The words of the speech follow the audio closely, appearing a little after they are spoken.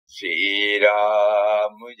Shri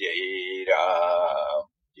Ram, Jai Ram,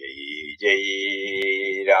 Jai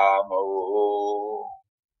Jai Ram.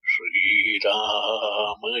 Shri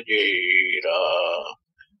Ram, Jai Ram,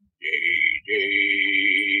 Jai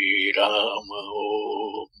Jai Ram.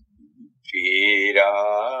 Shri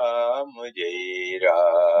Ram, Jai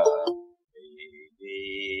Ram, Jai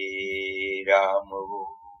Jai Ram.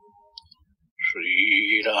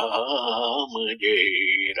 Shri Ram,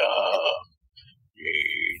 Jai Ram, Jai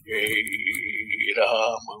Jai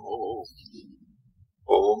Ram.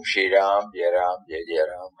 Om Shri Ram, Jai Ram, Jai Jai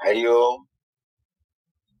Ram. Hari Om.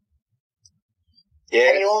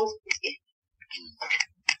 Yes. Hari Om.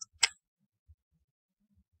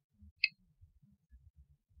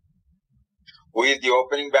 Who is the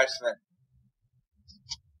opening batsman?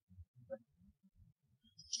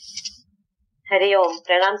 Hari Om.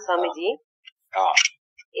 Pranam Swamiji.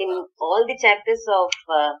 In all the chapters of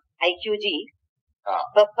IQG,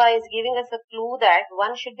 Papa is giving us a clue that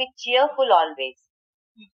one should be cheerful always.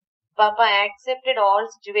 Papa accepted all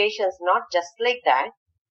situations, not just like that,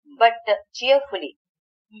 but cheerfully.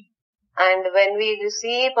 And when we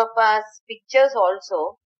see Papa's pictures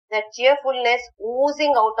also, that cheerfulness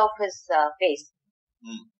oozing out of his face.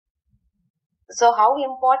 So how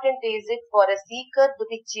important is it for a seeker to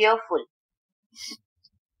be cheerful?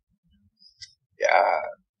 Yeah.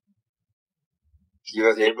 He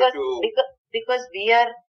was able to... Because we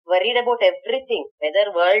are worried about everything,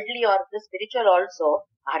 whether worldly or the spiritual also.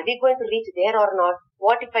 Are we going to reach there or not?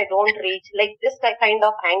 What if I don't reach? Like this kind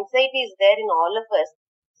of anxiety is there in all of us.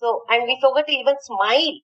 So, and we forget to even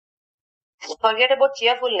smile. Forget about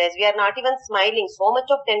cheerfulness. We are not even smiling. So much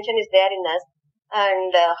of tension is there in us.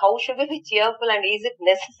 And how should we be cheerful? And is it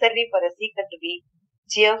necessary for a seeker to be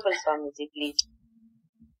cheerful, Swamiji, please?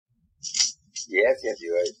 Yes,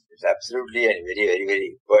 you are. It's absolutely a very, very,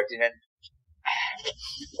 very pertinent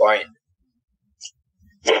point.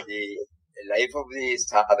 The life of the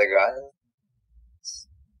sadhaka,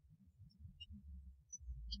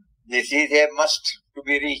 this is a must to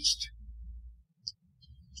be reached.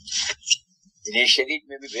 Initially, it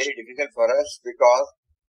may be very difficult for us because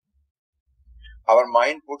our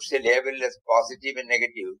mind puts a label as positive and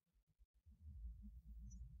negative.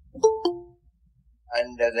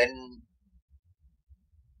 And then,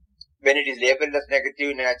 when it is labeled as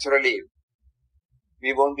negative, naturally,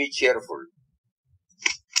 we won't be cheerful.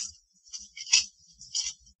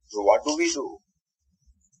 So what do we do?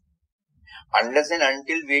 Unless and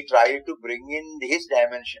until we try to bring in his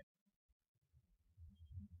dimension,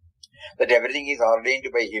 that everything is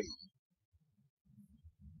ordained by him,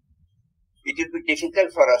 it will be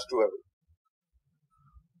difficult for us to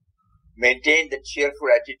maintain the cheerful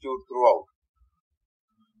attitude throughout.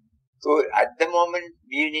 So at the moment,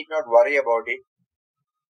 we need not worry about it.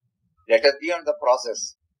 Let us be on the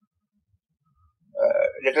process.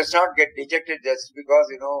 Let us not get dejected just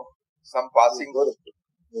because, some passing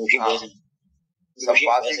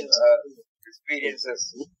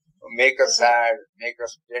experiences make us sad, make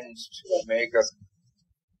us tensed, make us...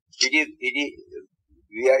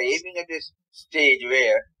 we are aiming at a stage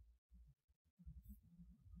where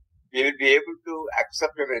we will be able to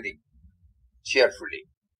accept everything cheerfully.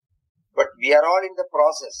 But we are all in the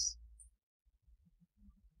process.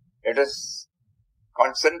 Let us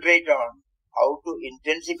concentrate on how to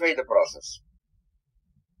intensify the process.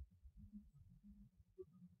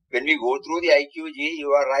 When we go through the IQG,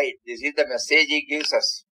 you are right. This is the message he gives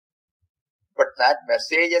us. But that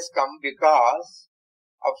message has come because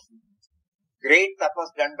of great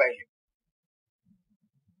tapas done by him.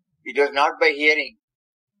 It was not by hearing.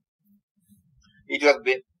 It was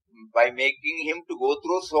by making him to go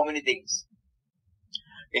through so many things.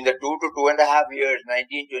 In the 2 to 2.5 years,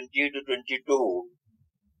 1920 to 22,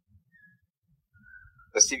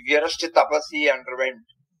 the severest tapas he underwent.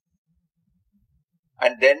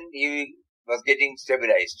 And then he was getting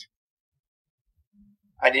stabilized.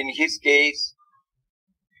 And in his case,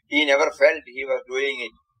 he never felt he was doing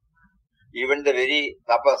it. Even the very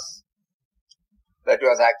tapas that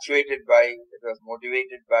was actuated by, that was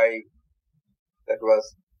motivated by, that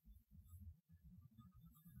was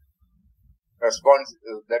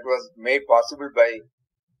that was made possible by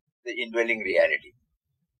the indwelling reality.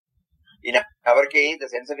 In our case, the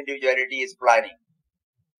sense of individuality is planning.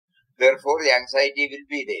 Therefore, the anxiety will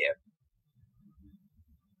be there.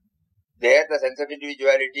 There, the sense of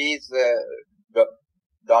individuality's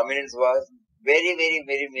dominance was very, very,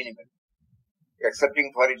 very minimal,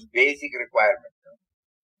 excepting for its basic requirement.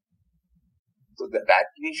 So that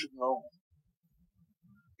we should know.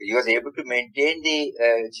 He was able to maintain the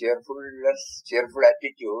cheerful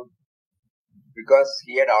attitude because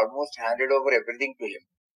he had almost handed over everything to him.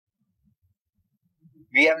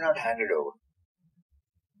 We have not handed over.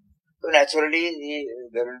 So naturally,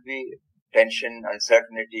 there will be tension,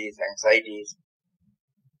 uncertainties, anxieties.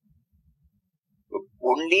 So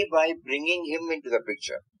only by bringing him into the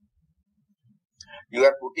picture, you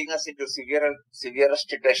are putting us into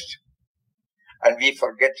severest test, and we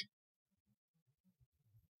forget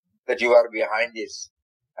that you are behind this.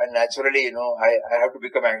 And naturally, I have to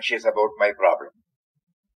become anxious about my problem.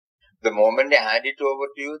 The moment I hand it over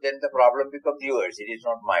to you, then the problem becomes yours. It is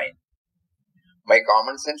not mine. My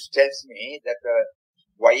common sense tells me that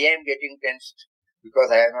why I am getting tensed, because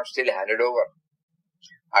I have not still handed over.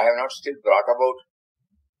 I have not still brought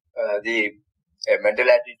about the mental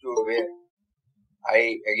attitude where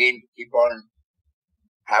I again keep on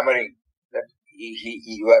hammering that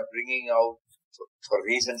you are bringing out for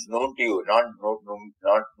reasons known to you, not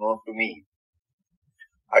known to me.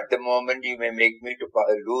 At the moment, you may make me to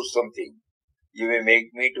lose something. You may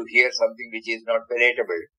make me to hear something which is not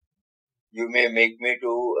palatable. You may make me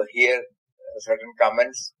to hear certain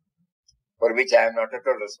comments for which I am not at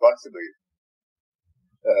all responsible.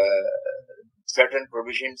 Certain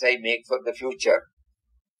provisions I make for the future,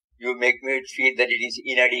 you make me feel that it is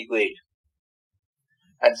inadequate.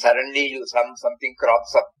 And suddenly something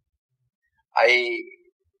crops up. I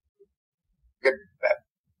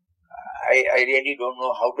really don't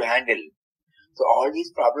know how to handle. So all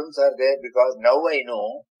these problems are there because now I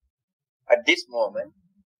know at this moment,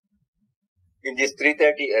 in this 4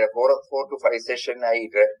 to 5 session, I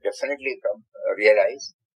definitely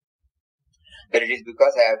realize that it is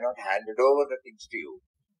because I have not handed over the things to you.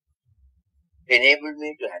 Enabled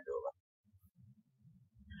me to hand over.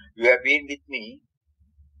 You have been with me,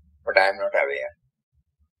 but I am not aware.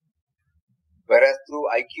 Whereas through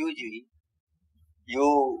IQG,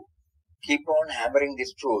 you keep on hammering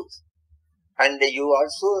this truth. And you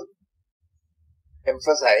also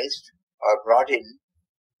emphasized or brought in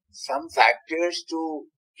some factors to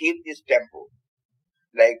keep this tempo,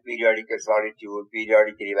 like periodical solitude,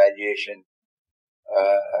 periodical evaluation,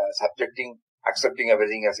 accepting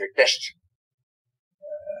everything as a test,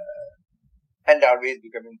 and always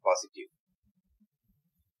becoming positive.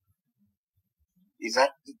 These are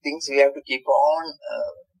the things we have to keep on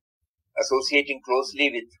associating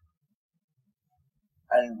closely with.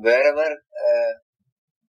 And wherever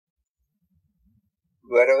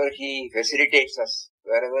he facilitates us,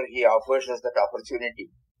 wherever he offers us that opportunity,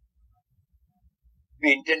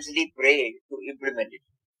 we intensely pray to implement it.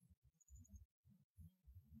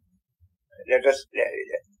 Let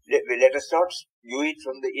us not view it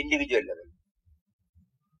from the individual level.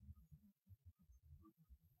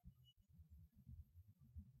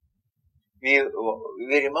 We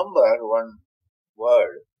remember one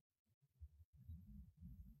word,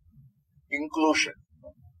 inclusion.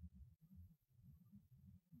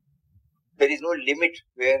 There is no limit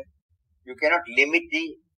where you cannot limit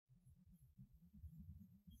the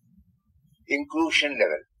inclusion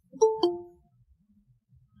level.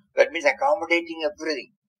 That means accommodating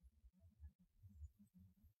everything.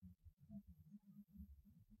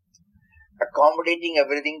 Accommodating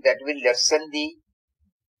everything that will lessen the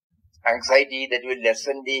anxiety, that will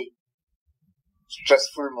lessen the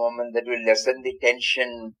stressful moment, that will lessen the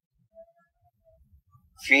tension,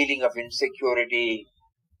 feeling of insecurity.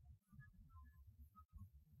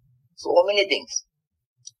 So many things.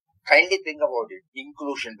 Kindly think about it.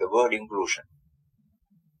 Inclusion, the word inclusion.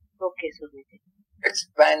 Okay, Swamiji.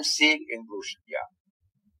 Expansive inclusion, yeah.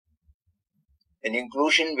 An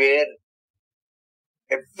inclusion where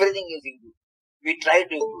everything is included. We try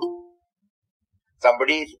to include.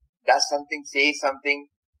 Somebody does something, says something.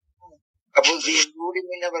 Suppose we include him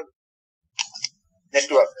in our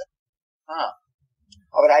network.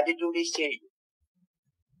 Our attitude is changed.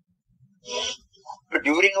 But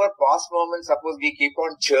during our past moments, suppose we keep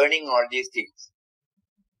on churning all these things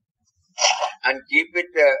and keep it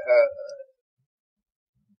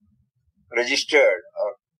registered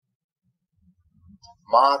or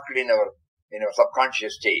marked in our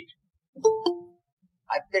subconscious state.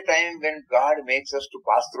 At the time when God makes us to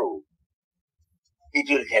pass through, it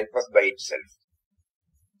will help us by itself.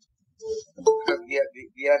 Because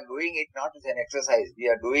we are doing it not as an exercise, we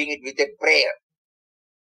are doing it with a prayer.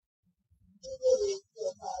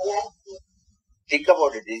 Think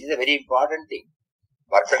about it. This is a very important thing.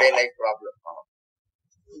 Workaday life problem.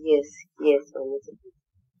 Yes, Swamiji.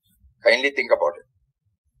 Kindly think about it.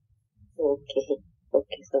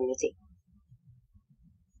 Okay, Swamiji.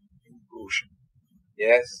 Inclusion.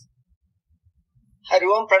 Yes. Hari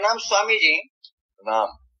Om, Pranam Swamiji. Pranam.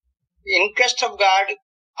 In quest of God,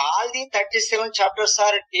 all the 37 chapters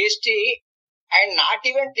are tasty and not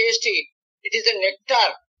even tasty. It is the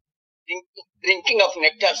nectar. drinking of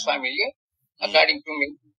nectar, Swamiji, according to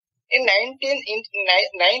me. In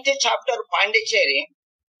 9th chapter Pondicherry,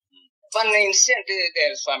 one incident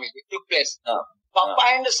there, Swamiji, took place. Papa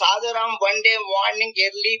and Sadhuram one day morning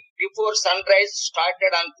early before sunrise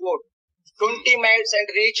started on foot 20 miles and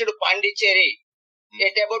reached Pondicherry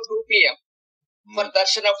at about 2 p.m. for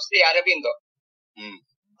darshan of Sri Aurobindo.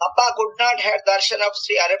 Papa could not have darshan of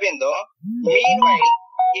Sri Aurobindo. Meanwhile,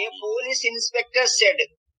 a police inspector said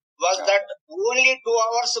that only 2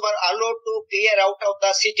 hours were allowed to clear out of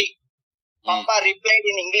the city. Papa replied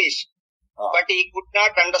in English, but he could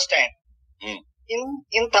not understand.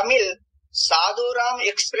 In Tamil, Sadhuram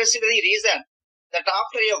expressed the reason that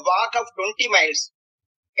after a walk of 20 miles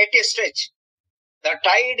at a stretch, the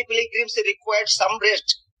tired pilgrims required some rest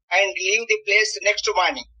and leave the place next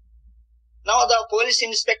morning. Now the police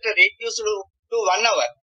inspector reduced to 1 hour.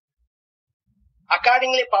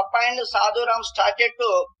 Accordingly, Papa and Sadhuram started to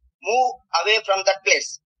move away from that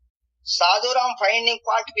place. Sadhuram finding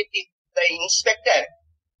fault with the inspector,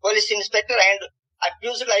 police inspector, and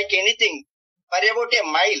abused like anything for about a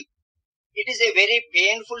mile. It is a very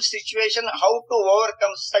painful situation how to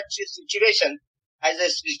overcome such a situation as a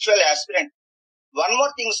spiritual aspirant. One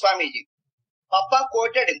more thing, Swamiji. Papa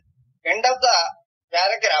quoted end of the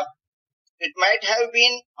paragraph, it might have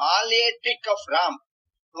been all a trick of Ram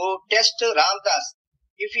to test Ramdas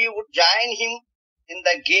if he would join him in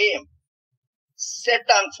the game set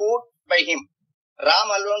on foot by him. Ram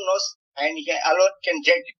alone knows and he alone can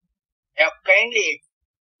judge. Kindly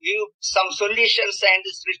give some solutions and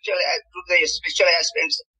to the spiritual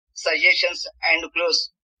aspects, suggestions and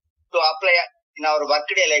clues to apply in our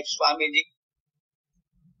workday life, Swamiji.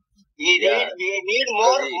 We need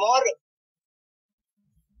more.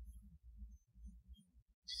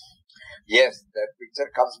 Yes, that picture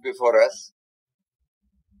comes before us.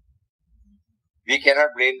 We cannot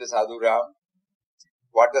blame the Sadhuram.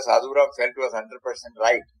 What the Sadhuram felt was 100%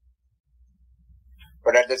 right.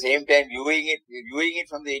 But at the same time, viewing it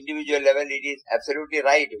from the individual level, it is absolutely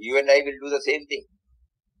right. You and I will do the same thing.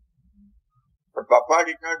 But Papa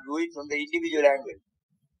did not view it from the individual angle.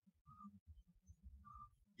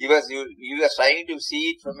 He was trying to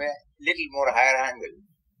see it from a little more higher angle.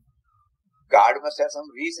 God must have some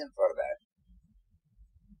reason for that.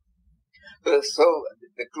 So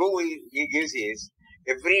the clue he gives is,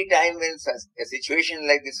 every time when a situation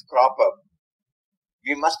like this crop up,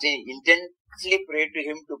 we must intensely pray to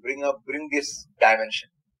him to bring this dimension.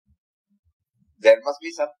 There must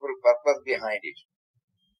be some purpose behind it.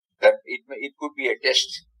 That it could be a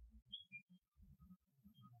test.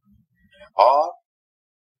 Or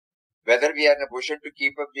whether we are in a position to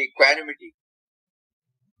keep up the equanimity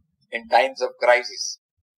in times of crisis,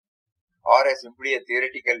 or simply a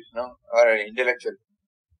theoretical, or an intellectual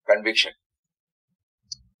conviction.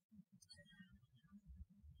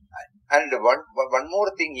 And one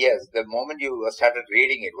more thing, yes, the moment you started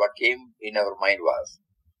reading it, what came in our mind was,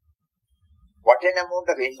 what an amount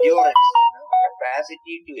of endurance,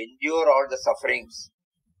 capacity to endure all the sufferings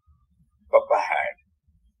Papa had.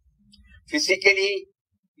 Physically,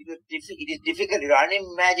 it is difficult, it is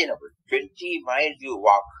unimaginable. 20 miles you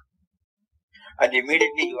walk, and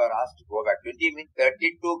immediately you are asked to go back. 20 means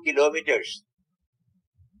 32 kilometers.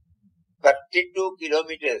 32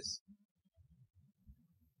 kilometers.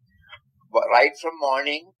 Right from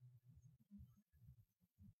morning,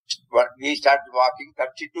 we start walking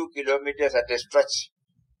 32 kilometers at a stretch,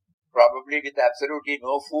 probably with absolutely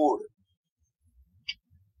no food.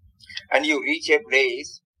 And you reach a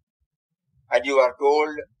place and you are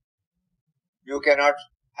told you cannot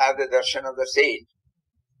have the darshan of the saint.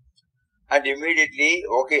 And immediately,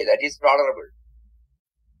 okay, that is tolerable.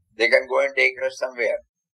 They can go and take rest somewhere.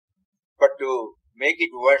 But to make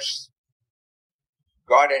it worse,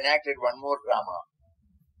 God enacted one more drama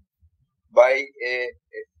by a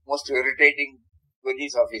most irritating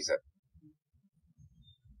police officer.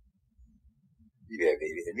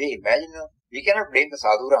 We imagine, we cannot blame the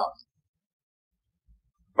Sadhuram.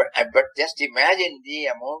 But just imagine the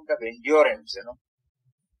amount of endurance,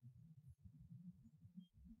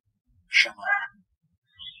 Shama.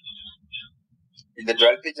 In the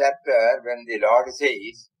 12th chapter, when the Lord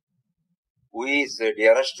says, who is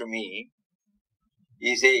dearest to me,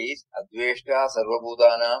 he says, Adveshta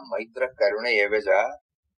sarvabhutanam maitra karuna evaja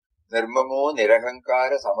nirmamo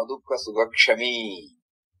nirahankara samadukka sugakshami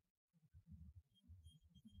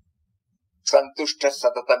santushta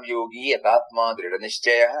satatam yogi atatma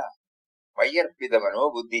dridanishchaya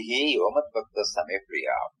mayarpidamano buddhihi yomat bhakta same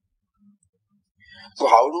priya. So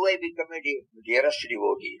how do I become a dearest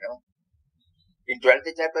devotee? In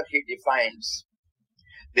 12th chapter he defines,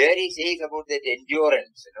 there he says about that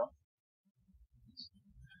endurance,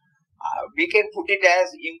 We can put it as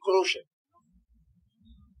inclusion.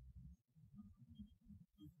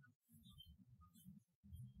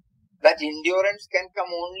 That endurance can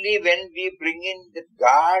come only when we bring in that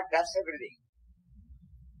God does everything.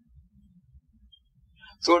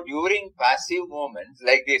 So during passive moments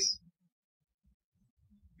like this,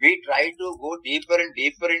 we try to go deeper and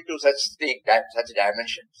deeper into such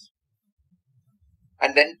dimensions.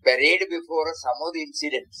 And then parade before us some of the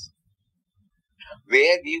incidents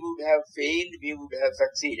where we would have failed, we would have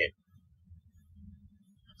succeeded.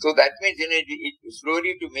 So that means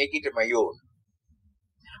slowly to make it my own.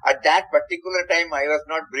 At that particular time, I was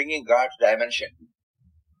not bringing God's dimension.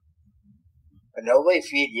 But now I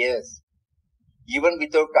feel, yes, even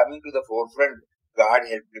without coming to the forefront, God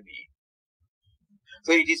helped me.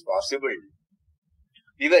 So it is possible.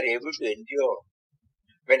 We were able to endure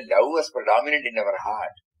when love was predominant in our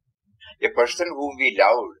heart. A person whom we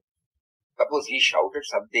loved, suppose he shouted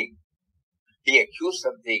something, he accused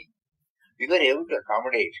something, we were able to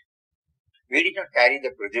accommodate. We did not carry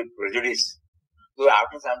the prejudice. So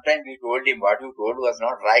after some time we told him what you told was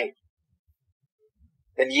not right.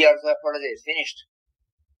 Then he also apologized, finished.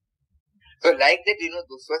 So like that,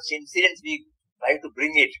 those such incidents we try to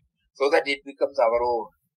bring it so that it becomes our own.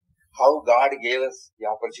 How God gave us the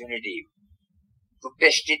opportunity to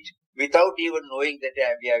test it without even knowing that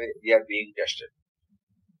we are being tested.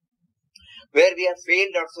 Where we have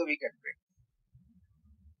failed also we can bring.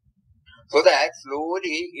 So that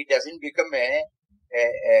slowly it doesn't become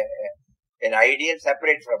an ideal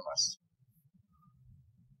separate from us.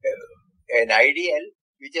 An ideal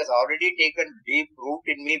which has already taken deep root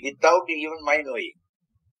in me without even my knowing.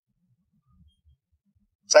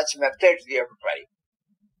 Such methods we have to try.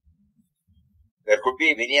 There could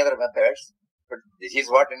be many other methods, but this is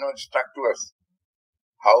what struck to us.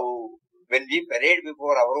 How when we parade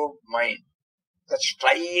before our own mind, such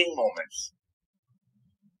trying moments.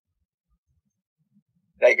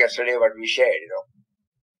 Like yesterday what we shared,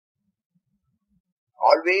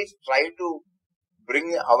 Always try to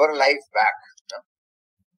bring our life back,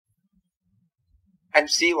 and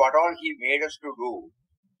see what all He made us to do,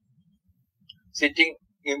 sitting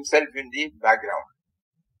Himself in the background.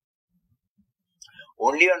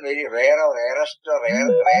 Only on very rare or rarest of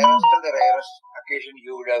the rarest occasion He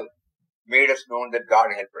would have made us known that God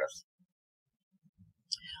helped us.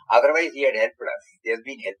 Otherwise He had helped us. He has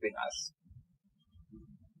been helping us.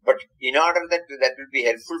 But in order that will be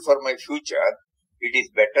helpful for my future, it is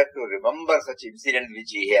better to remember such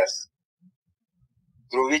incidents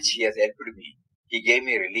through which He has helped me. He gave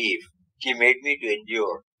me relief. He made me to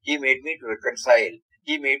endure. He made me to reconcile.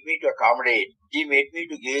 He made me to accommodate. He made me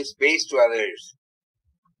to give space to others.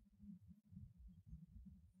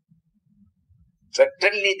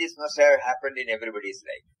 Certainly this must have happened in everybody's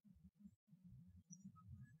life.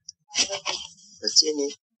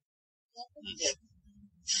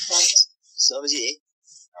 Swamiji,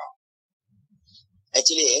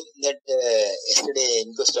 actually, that yesterday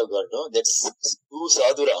inquest of God, that's two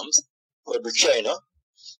sadhurams for Bhiksha,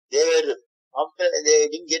 they were, after they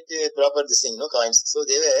didn't get proper this thing, coins, so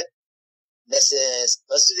they were,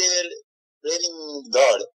 first they were praying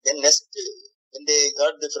God, then next, when they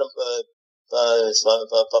got from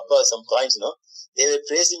Papa some coins, they were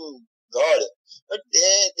praising God, but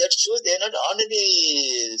that shows they are not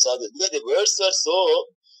ordinary sadhu, because the words were so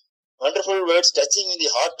wonderful words touching in the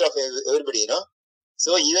heart of everybody,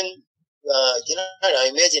 So even, I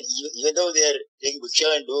imagine, even though they are taking Bhiksha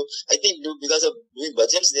and I think because of doing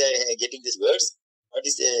bhajans, they are getting these words. What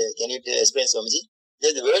is, can you explain, Swamiji?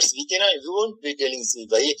 The words, we won't be telling,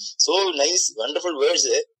 so nice, wonderful words,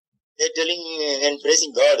 they are telling and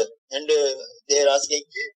praising God, and they are asking,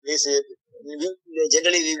 please,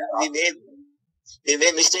 generally we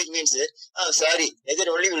may mistake means, sorry, that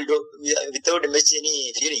only will do without much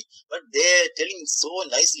any feeling. But they are telling so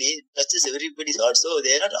nicely, touches everybody's heart. So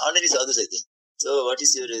they are not ordinary sadhus, I think. So what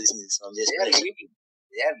is your Swami?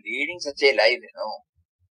 They are leading such a life,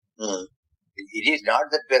 It is not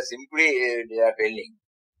that simply they are telling.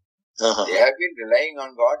 They have been relying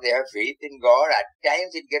on God, they have faith in God. At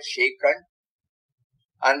times it gets shaken,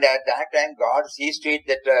 and at that time God sees to it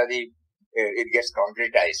that it gets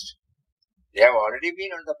concretized. They have already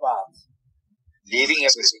been on the path, leaving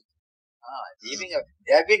everything.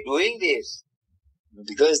 They have been doing this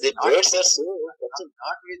because the words are so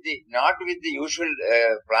not with the usual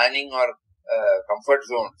planning or comfort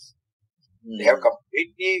zones. They have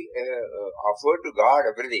completely offered to God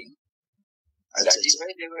everything, and that is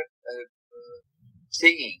why they were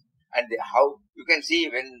singing. And how you can see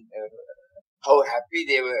when how happy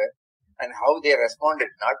they were and how they responded,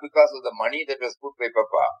 not because of the money that was put by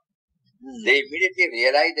Papa. They immediately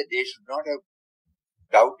realized that they should not have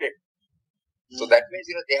doubted. So that means,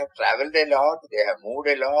 they have traveled a lot, they have moved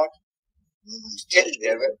a lot. Still,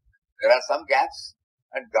 there are some gaps,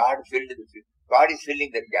 and God is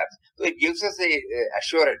filling the gaps. So it gives us a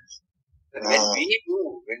assurance that when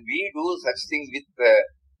we do such things with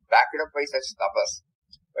backed up by such tapas,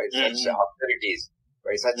 by such austerities,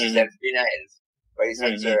 by such self-denials, by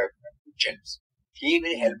such convictions, He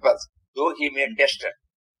will help us, though He may test us.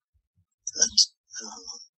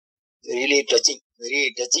 Really touching,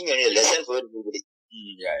 very touching, and a lesson for everybody.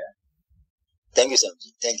 Thank you,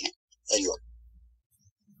 Swamiji. Thank you. Hari Om.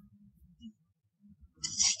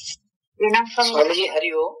 Swamiji,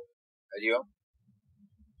 Hari Om. Hari Om.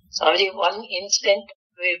 Swamiji, one incident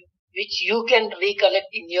which you can recollect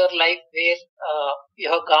in your life where you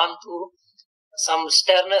have gone through some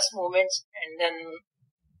sternest moments, and then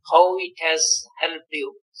how it has helped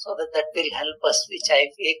you, so that will help us, which I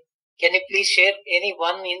feel. Can you please share any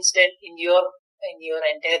one incident in your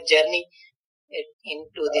entire journey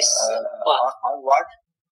into this path? On what?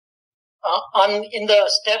 In the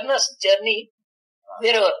sternest journey,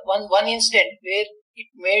 wherever one incident where it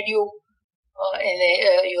made you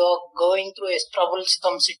you are going through a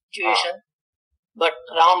troublesome situation, but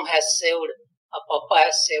Ram has saved, Papa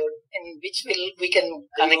has saved, and which we can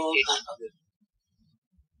connect it.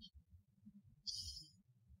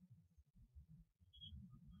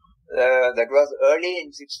 That was early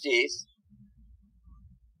in 60s.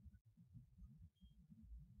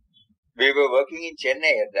 We were working in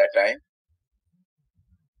Chennai at that time.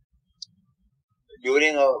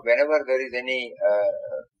 During whenever there is any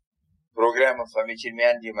program of Swami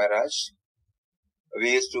Chinmayanji Maharaj,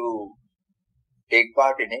 we used to take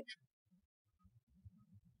part in it.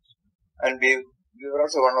 And we were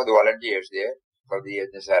also one of the volunteers there for the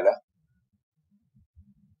Yajnasala.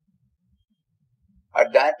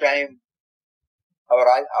 At that time, our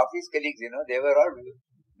office colleagues, they were all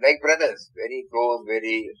like brothers, very close,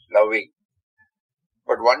 very loving.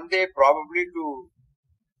 But one day, probably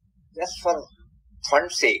just for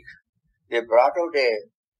fun's sake, they brought out a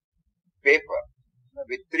paper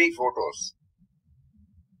with 3 photos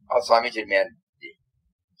of Swami Chinmayanji.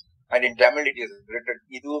 And in Tamil it is written,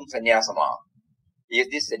 Idum Sannyasama. Is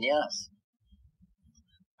this sannyas?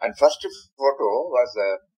 And first photo was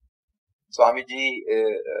Swamiji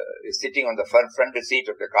is sitting on the front seat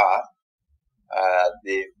of the car.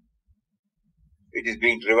 It is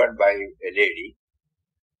being driven by a lady.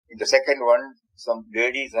 In the second one, some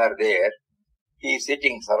ladies are there. He is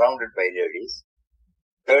sitting surrounded by ladies.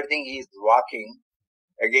 Third thing, he is walking,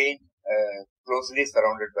 again closely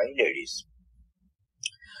surrounded by ladies.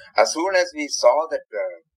 As soon as we saw that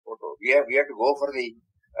photo, we had to go for the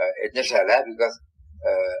Yajnashala because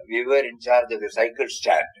we were in charge of the cycle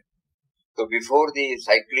stand. So before the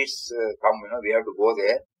cyclists come, we have to go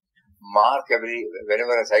there, mark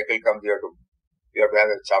whenever a cycle comes, you have to have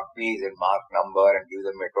a chalk piece and mark number and give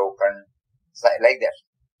them a token, like that.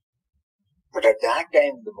 But at that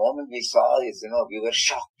time, the moment we saw this, we were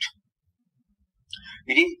shocked.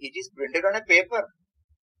 It is printed on a paper.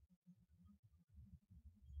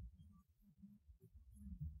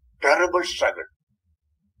 Terrible struggle.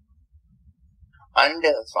 And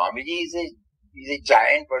Swamiji is a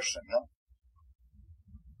giant person,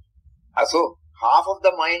 So, half of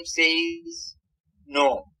the mind says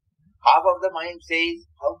no. Half of the mind says,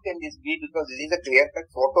 how can this be? Because this is a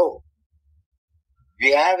clear-cut photo.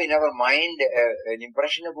 We have in our mind an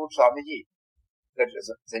impression about Swamiji, that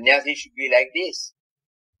sannyasi should be like this.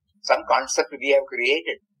 Some concept we have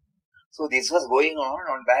created. So this was going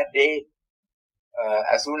on that day.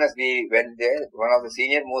 As soon as we went there, one of the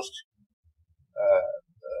senior most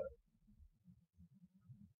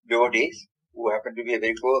devotees, who happened to be a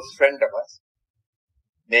very close friend of us,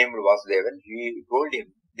 named Vasudevan, he told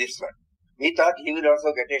him this one. We thought he will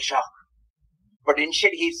also get a shock. But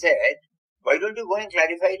instead he said, why don't you go and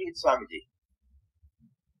clarify it with Swamiji?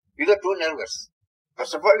 We were too nervous.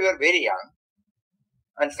 First of all, we were very young.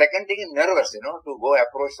 And second thing is nervous, to go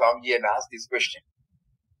approach Swamiji and ask this question.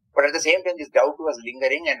 But at the same time, this doubt was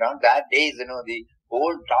lingering, and on that day, the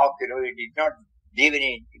whole talk, it did not leave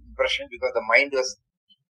any impression because the mind was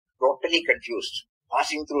totally confused,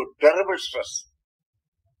 passing through terrible stress.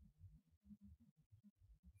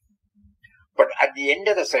 But at the end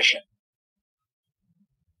of the session,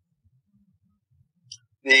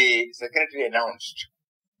 the secretary announced,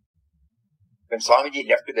 when Swamiji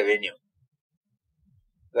left the venue,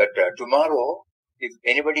 that tomorrow, if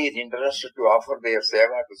anybody is interested to offer their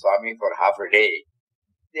seva to Swami for half a day,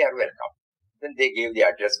 they are welcome. Then they gave the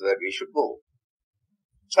address where we should go.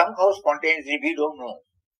 Somehow spontaneously, we don't know.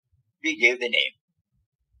 We gave the name.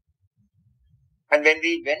 And when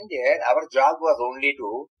we went there, our job was only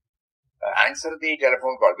to answer the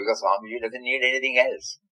telephone call because Swamiji doesn't need anything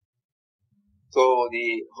else. So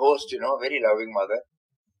the host, very loving mother,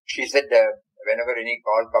 she said, whenever any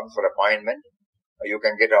call comes for appointment, you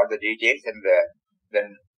can get all the details and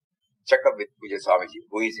then check up with Pujya Swamiji,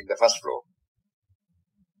 who is in the first floor.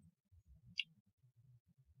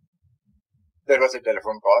 There was a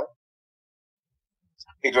telephone call.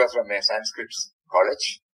 It was from a Sanskrit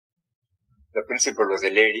college. The principal was a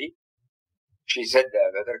lady. She said,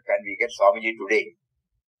 whether can we get Swamiji today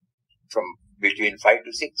from between 5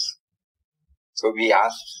 to 6. So we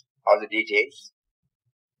asked all the details.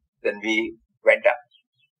 Then we went up.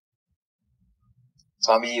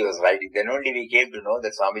 Swamiji was writing. Then only we came to know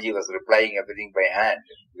that Swamiji was replying everything by hand.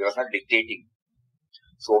 He was not dictating.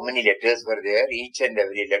 So many letters were there. Each and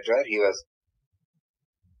every letter he was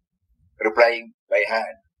replying by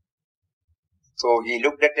hand. So he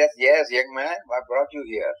looked at us. Yes, young man, what brought you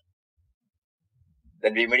here?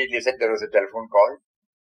 Then we immediately said there was a telephone call.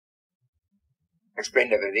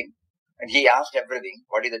 Explained everything. And he asked everything.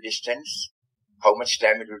 What is the distance? How much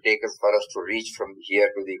time it will take us for us to reach from here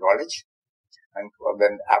to the college? And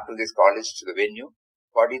then after this college to the venue,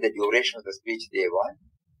 what is the duration of the speech they want?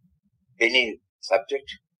 Any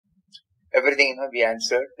subject? Everything, we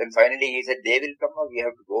answered. Then finally he said, they will come or we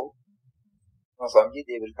have to go? No, Swamiji,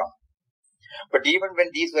 they will come. But even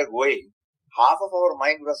when these were going, half of our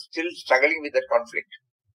mind was still struggling with that conflict.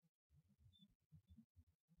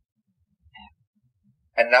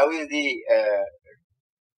 And now is the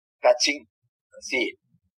touching scene.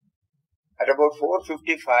 At about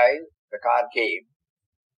 4:55, the car came.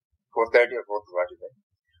 4:30 or 4:45.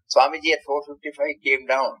 Swamiji at 4:55 came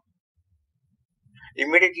down.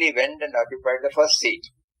 Immediately went and occupied the first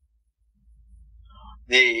seat.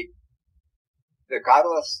 The car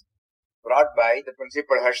was brought by the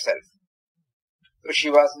principal herself. So she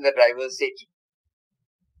was in the driver's seat.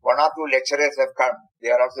 1 or 2 lecturers have come. They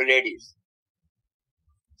are also ladies.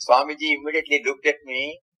 Swamiji immediately looked at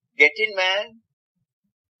me. Get in, man.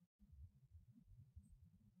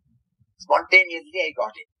 Spontaneously I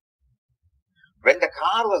got it. When the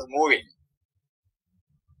car was moving,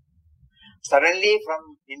 suddenly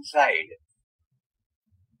from inside,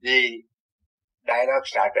 the dialogue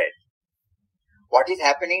started. What is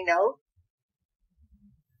happening now?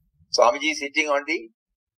 Swamiji is sitting on the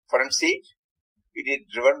front seat. It is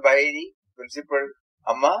driven by the principal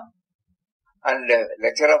Amma and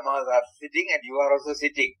lecturer Ammas are sitting and you are also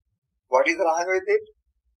sitting. What is wrong with it?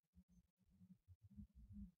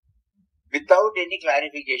 Without any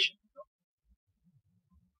clarification,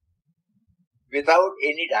 without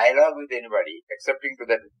any dialogue with anybody, excepting to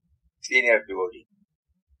the senior devotee,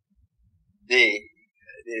 the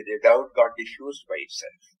doubt got diffused by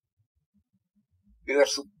itself. We were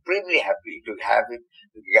supremely happy to have it,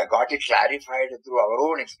 got it clarified through our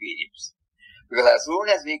own experience. Because as soon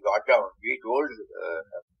as we got down, we told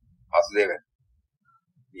Vasudevan,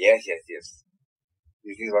 yes.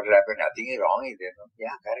 This is what happened. Nothing is wrong, is there? No?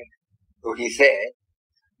 Yeah, correct. So he said,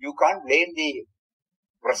 you can't blame the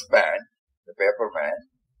pressman, the paperman,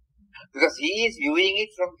 because he is viewing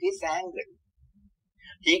it from his angle.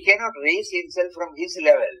 He cannot raise himself from his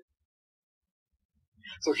level.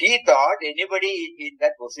 So he thought anybody in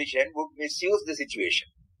that position would misuse the situation,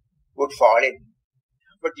 would fall in.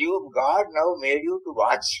 But God now made you to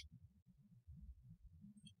watch.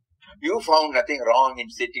 You found nothing wrong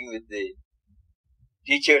in sitting with the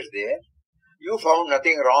teachers there. You found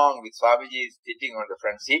nothing wrong with Swamiji sitting on the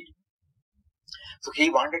front seat. So he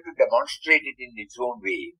wanted to demonstrate it in its own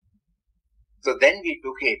way. So then we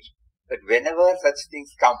took it that whenever such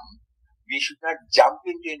things come, we should not jump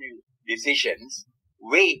into any decisions.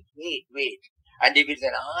 Wait. And if it's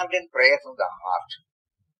an ardent prayer from the heart,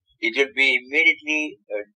 it will be immediately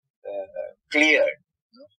cleared.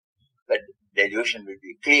 The delusion will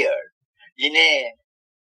be cleared in a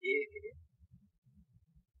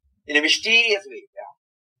mysterious way. Yeah.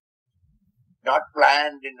 Not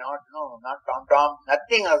planned, not tom-tom,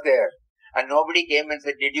 nothing was there. And nobody came and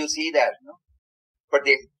said, did you see that? No. But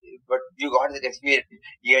you got that experience.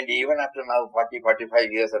 And even after now, 40,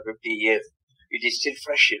 45 years or 50 years, it is still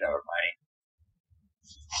fresh in our mind.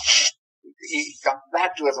 It comes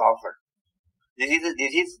back to us often. This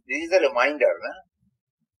is a reminder. No?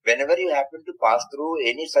 Whenever you happen to pass through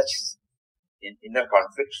any such inner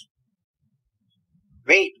conflicts,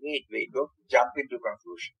 wait. Don't jump into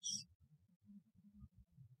conclusions.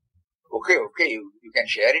 Okay, you can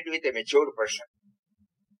share it with a mature person.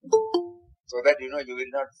 So that, you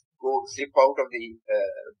will not slip out of the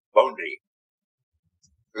boundary.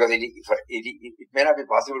 Because it may not be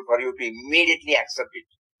possible for you to immediately accept it.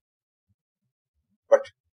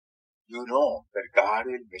 you know that God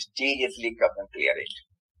will mysteriously come and clear it.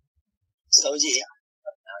 Swamiji,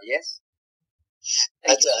 Yes?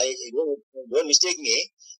 don't mistake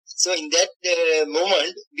me. So in that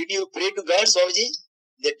moment, did you pray to God, Swamiji?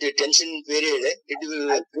 That tension period, did you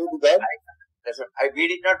pray to God? We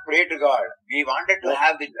did not pray to God. We wanted to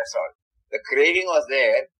have this, that's all. The craving was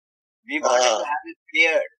there. We wanted to have it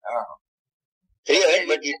cleared. Cleared,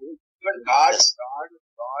 but God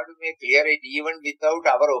may clear it even without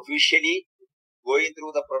our officially going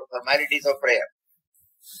through the formalities of prayer.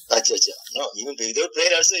 No, even without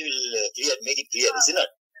prayer also He will clear, make it clear, is it not?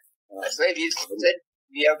 That's why we said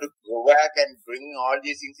we have to go back and bring all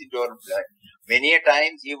these things into our blood. Many a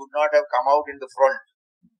times He would not have come out in the front.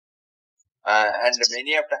 And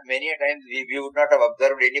many a times we would not have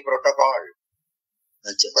observed any protocol.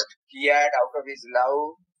 But He had, out of His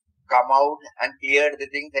love, come out and cleared the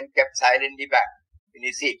things and kept silently back in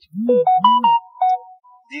His seat.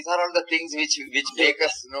 These are all the things which make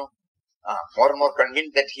us, more and more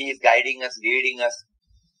convinced that He is guiding us, leading us,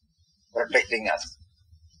 protecting us.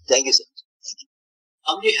 Thank you, sir.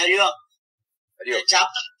 Swamiji, Hari-Om.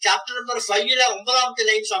 Chapter number 5, 9th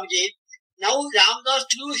line, Swamiji. Now Ramdas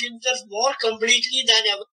knew himself more completely than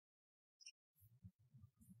ever.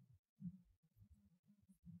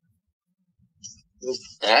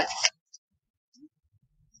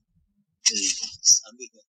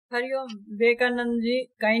 Hari-Om, Vivekananda ji,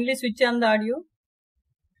 kindly switch on the audio.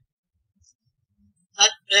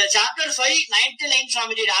 Chapter 5, 9th line,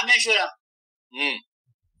 Swamiji, Rameshwaram.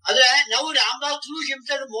 Now Ramdas threw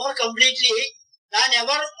himself more completely than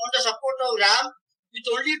ever on the support of Ram, with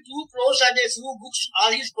only 2 crores and a few books, all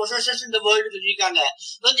his possessions in the world.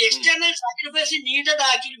 When the external sacrifice is needed,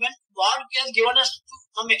 actually, when God has given us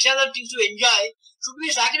some external things to enjoy, should we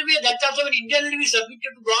sacrifice that also when internally we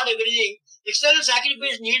submitted to God everything? External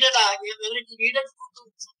sacrifice is needed, whether it is needed to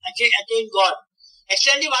attain God.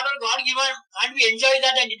 Externally, whatever God given, and we enjoy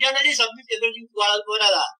that and internally submit everything to God.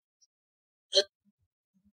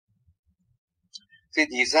 See,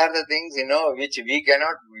 these are the things, which we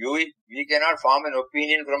cannot view it, we cannot form an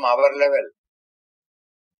opinion from our level.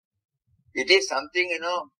 It is something,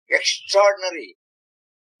 extraordinary.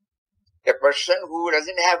 A person who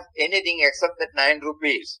doesn't have anything except that 9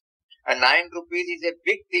 rupees. And 9 rupees is a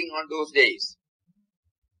big thing on those days.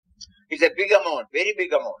 It's a big amount, very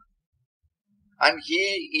big amount. And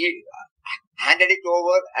he handed it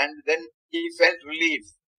over and then he felt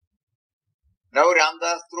relief. Now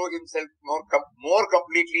Ramdas threw himself more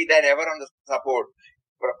completely than ever on the support.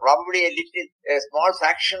 Probably a small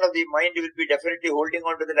fraction of the mind will be definitely holding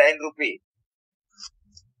on to the 9 rupee.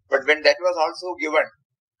 But when that was also given,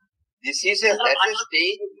 that's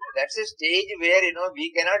a stage where,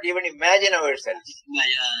 we cannot even imagine ourselves.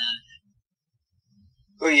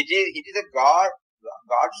 So it is a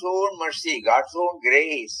God's own mercy, God's own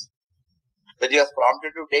grace that He was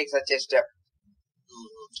prompted to take such a step.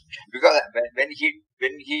 Because when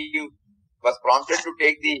he was prompted to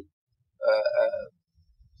take the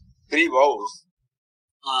 3 vows,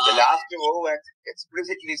 the last vow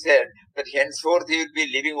explicitly said that henceforth he will be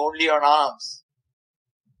living only on alms.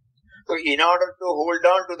 So in order to hold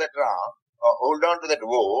on to that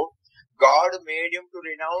vow, God made him to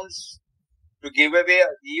renounce, to give away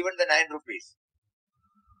even the 9 rupees.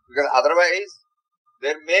 Because otherwise,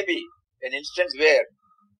 there may be an instance where,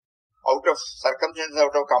 out of circumstances,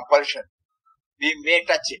 out of compulsion, we may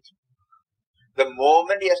touch it. The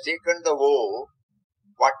moment he has taken the vow,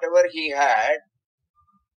 whatever he had,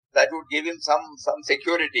 that would give him some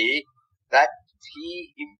security, that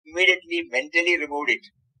he immediately mentally removed it.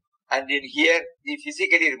 And in here, he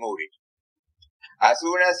physically removed it. As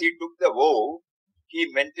soon as he took the vow, he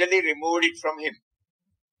mentally removed it from him.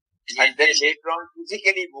 And then later on,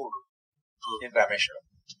 physically moved in Rameshwaram.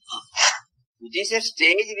 It is a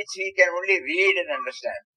stage which we can only read and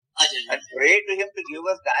understand. And pray to Him to give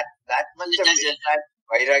us that much of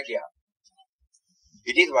vairagya.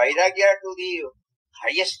 It is vairagya to the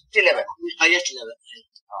highest level.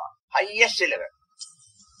 Highest level.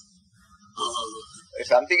 It's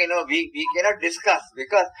something, we cannot discuss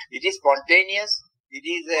because it is spontaneous. It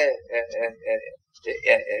is a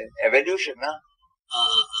evolution.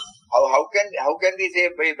 How can we say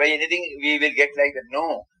by anything we will get like that?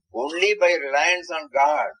 No. Only by reliance on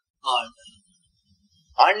God.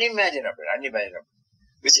 Unimaginable.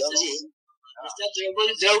 Which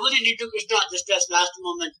Draupadi need to Krishna just as last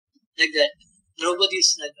moment, like that. Draupadi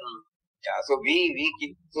is like. Yeah. So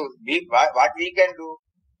what we can do?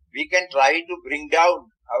 We can try to bring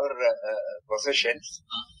down our possessions.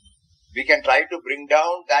 We can try to bring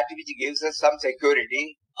down that which gives us some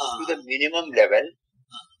security to the minimum level,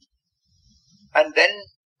 and then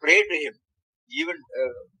pray to him, even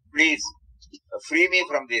please free me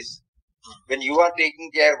from this. When you are taking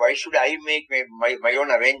care, why should I make my own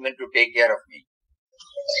arrangement to take care of me?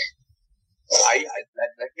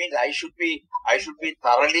 That means I should be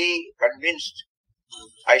thoroughly convinced.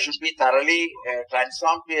 I should be thoroughly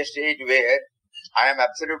transformed to a stage where I am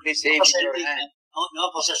absolutely safe in your hand. No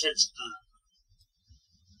possessions.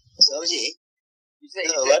 Swamiji, It's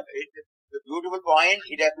a beautiful point.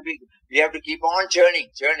 It has to be. We have to keep on churning.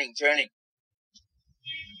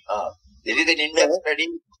 This is an in-depth study.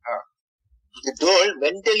 you told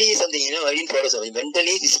mentally something, I didn't follow something.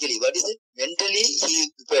 Mentally, physically. What is it? Mentally,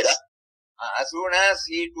 he prepared. As soon as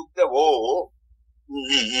he took the vow,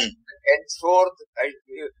 henceforth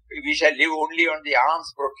we shall live only on the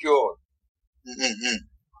alms procured.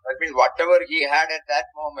 That means whatever he had at that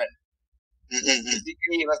moment,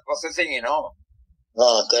 physically he was possessing,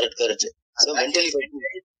 Correct. So mentally,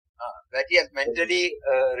 that he has mentally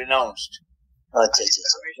renounced.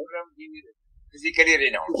 Anandashram he physically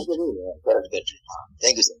renounced. Correct.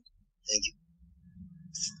 Thank you, sir. Thank you.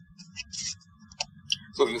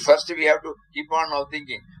 So first we have to keep on now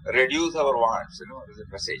thinking, reduce our wants, this is the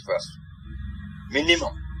message first.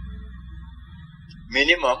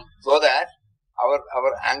 Minimum, so that our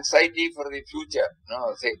anxiety for the future,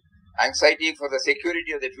 anxiety for the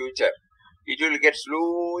security of the future, it will get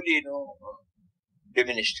slowly,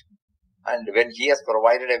 diminished. And when he has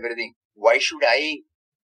provided everything, why should I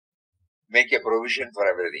make a provision for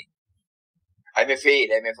everything? I may fail,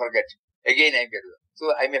 I may forget. Again I get.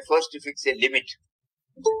 So I may first fix a limit.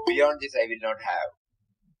 Beyond this I will not have.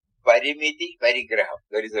 Parimiti parigraham.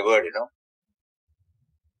 There is a word,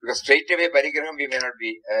 Because straight away parigraham we may not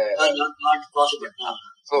be. Not possible.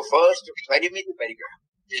 So first parimiti parigraham.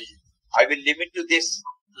 I will limit to this.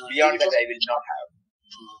 Beyond that I will not have.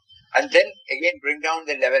 And then again bring down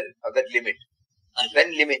the level of that limit.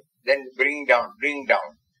 Then limit. Then bring down.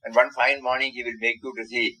 And one fine morning he will make you to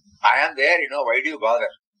see, I am there, why do you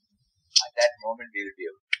bother? At that moment we will be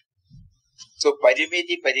able. So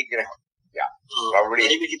parimiti parigraham. Yeah. Probably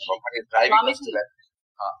driving us to that.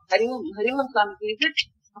 Harivam Swami, is it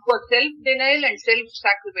for self-denial and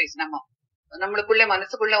self-sacrifice? நம்மளுக்குள்ள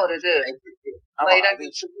மனசுக்குள்ள ஒரு இது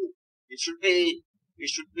it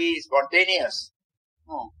should be spontaneous.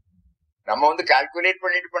 நம்ம calculate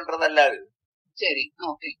பண்ணிட்டு பண்றதல்ல அது. சரி,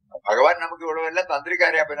 okay. பகவான் நமக்கு இவ்வளவு எல்லாம்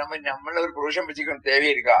தந்திருக்காரு. அப்ப நம்மள ஒரு புருஷன் வச்சுக்கணும் தேவை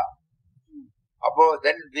இருக்கா? அப்போ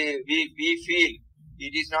then we feel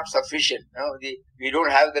it is not sufficient. We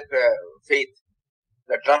don't have that faith,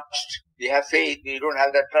 the trust. We have faith, we don't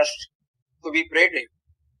have that trust. So we pray to him.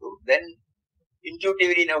 So then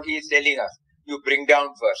intuitively now he is telling us, you bring down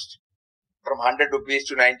first from 100 rupees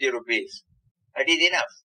to 90 rupees. That is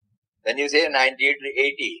enough. Then you say 90 to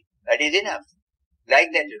 80. That is enough. Like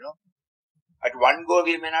that, At one go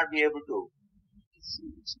we may not be able to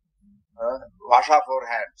wash off our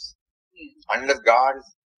hands. Unless God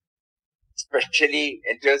specially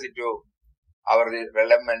enters into our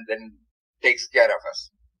realm and then takes care of us.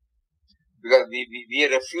 Because we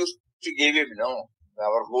refuse to give him,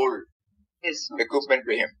 our whole equipment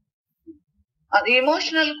to him.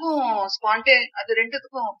 Emotional spontaneous,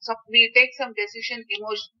 we take some decision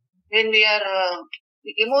when we are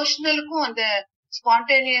emotional and the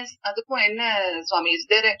spontaneous, Swami, is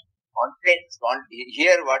there a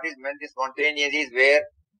here what is meant is spontaneous is where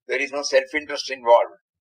there is no self-interest involved.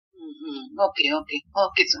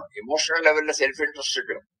 Okay, sir. Emotional level self-interest.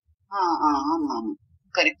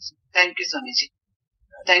 Correct. Thank you, Swamiji.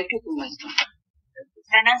 Thank you so much.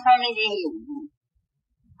 Pranam Swamiji.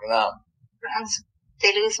 Pranam.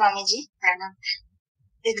 Telugu Swamiji. Pranam.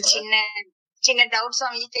 This chinna doubt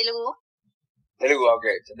Swamiji Telugu. Telugu,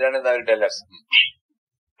 okay. Chandrananda will tell us.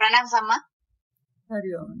 Pranam Samma.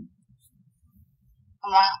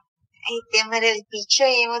 అమ్మా అయితే మరి అది పిచ్చో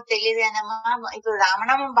ఏమో తెలియదు కానమ్మా, ఇప్పుడు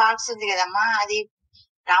రామనామం box ఉంది కదమ్మా, అది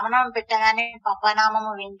రామనామం పెట్టగానే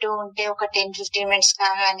పప్పనామము వింటూ ఉంటే ఒక 10-15 minutes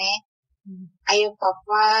కాగానే అయ్యో పప్ప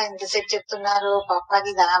ఎంతసేపు చెప్తున్నారు,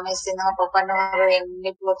 పప్పకి దామేస్తుందేమో, పప్ప నోరు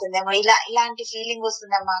ఎండిపోతుందేమో, ఇలాంటి ఫీలింగ్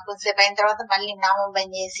వస్తుందమ్మా. కొంతసేపు అయిన తర్వాత మళ్ళీ నామం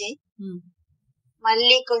బంద్ చేసి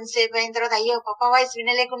మళ్ళీ కొంతసేపు అయిన తర్వాత అయ్యో పప్ప వాయిస్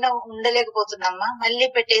వినలేకుండా ఉండలేకపోతున్నామ్మా, మళ్ళీ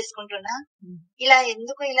పెట్టేసుకుంటున్నా. ఇలా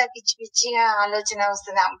ఎందుకు ఇలా పిచ్చి పిచ్చిగా ఆలోచన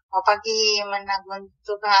వస్తుంది? పప్పకి ఏమన్నా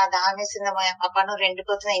గొంతుగా దామేసిందమ్మా, పప్పను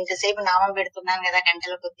రెండిపోతుంది, ఇంతసేపు నామం పెడుతున్నాను కదా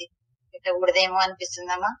గంటల కొద్ది, పెట్టకూడదేమో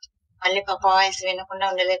అనిపిస్తుందమ్మా, మళ్ళీ పప్ప వాయిస్ వినకుండా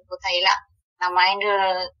ఉండలేకపోతా. ఇలా నా మైండ్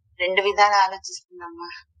 2 విధాలు ఆలోచిస్తుందమ్మా.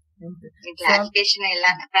 క్లారిఫికేషన్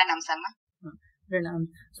ఎలా? ప్రణామ్ సమ్మా. Pranam.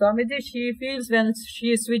 Swamiji, she feels when she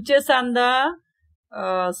switches on the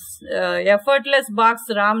effortless box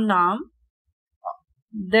Ram Nam,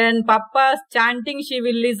 Then Papa's chanting, she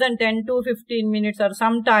will listen 10 to 15 minutes or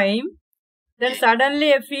some time. Then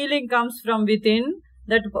suddenly a feeling comes from within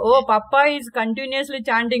that, oh, Papa is continuously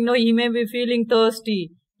chanting. No, he may be feeling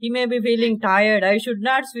thirsty. He may be feeling tired. I should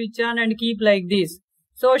not switch on and keep like this.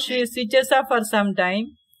 So she switches off for some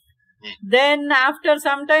time. Then after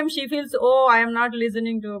some time she feels, oh, I am not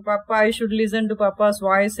listening to Papa. I should listen to Papa's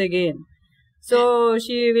voice again. So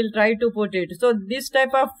she will try to put it. So this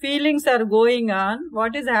type of feelings are going on.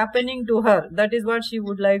 What is happening to her? That is what she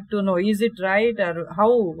would like to know. Is it right or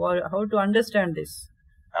how to understand this?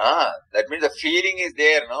 That means the feeling is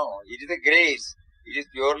there, no? It is a grace. It is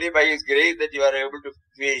purely by His grace that you are able to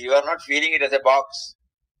feel. You are not feeling it as a box.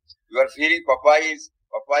 You are feeling Papa is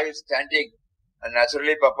chanting, and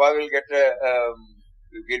naturally Papa will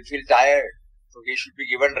will feel tired. So he should be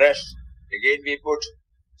given rest. Again we put.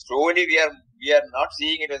 Slowly we are not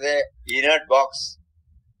seeing it as a inert box.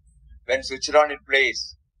 When switched on, it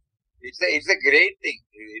plays. It's a great thing.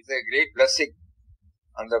 It's a great blessing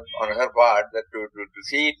on her part that to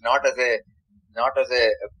see it not as a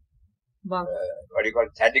box. What do you call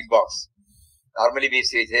it? Chanting box. Normally we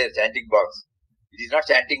say chanting box. It is not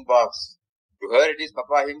chanting box. To her it is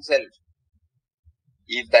Papa himself.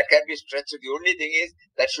 If that can be stretched, the only thing is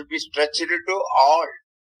that should be stretched to all.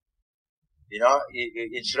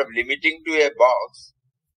 Instead of limiting to a box,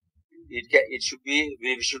 it should be,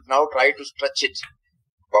 we should now try to stretch it.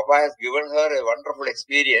 Papa has given her a wonderful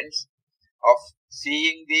experience of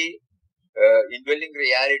seeing the indwelling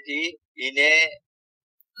reality in a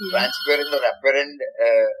transparent or apparent,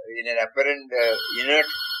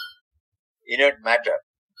 inert matter.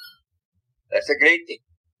 That's a great thing.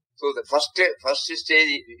 So the first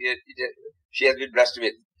stage she has been blessed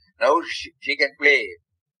with. Now she can play.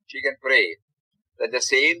 She can pray. That the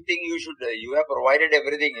same thing you have provided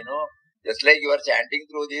everything, Just like you are chanting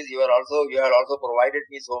through this, you have also provided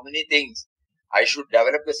me so many things. I should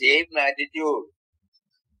develop the same attitude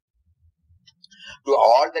to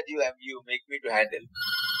all that you make me to handle.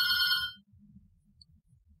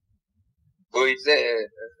 So it's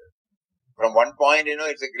from one point,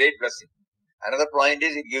 it's a great blessing. Another point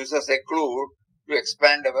is it gives us a clue to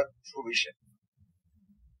expand our true vision.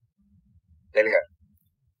 Tell her.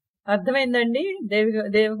 అర్థమైందండి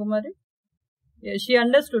Devakumari? She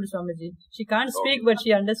understood, Swamiji. She can't speak, but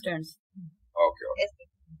she understands. Okay.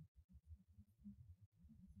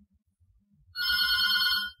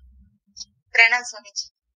 Pranam, Swamiji.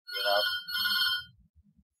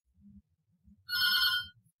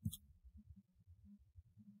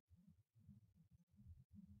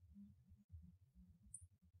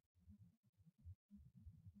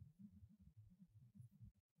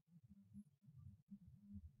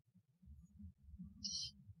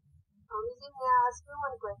 May I ask you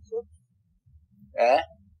one question?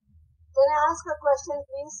 Can I ask a question,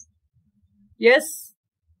 please?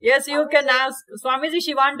 Yes, you can ask. Swamiji,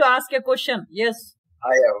 she want to ask a question. Yes.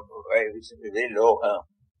 It's very low.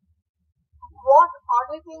 What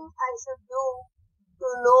auditing I should do to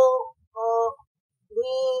know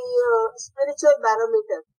the spiritual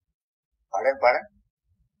barometer? Pardon?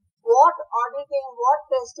 What auditing, what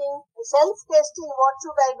testing, self-testing, what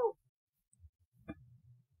should I do?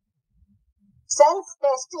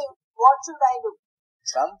 Self-testing, what should I do?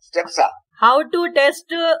 Some steps are. How to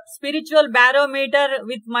test spiritual barometer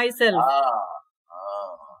with myself?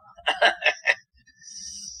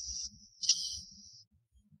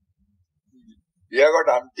 We have got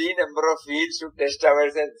umpteen number of fields to test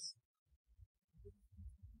ourselves.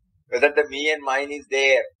 Whether the me and mine is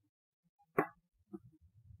there.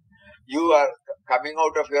 You are coming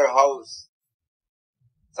out of your house.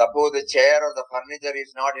 Suppose the chair or the furniture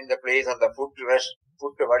is not in the place of the foot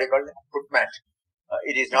mat.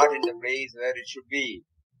 It is not in the place where it should be,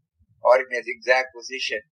 or in a zigzag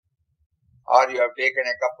position, or you have taken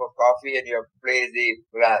a cup of coffee and you have placed the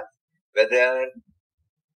glass. Whether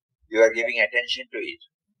you are giving attention to it.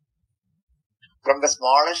 From the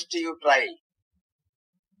smallest you try.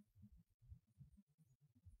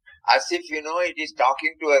 As if it is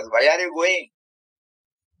talking to us. Why are you going?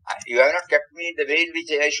 You have not kept me in the way in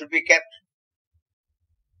which I should be kept.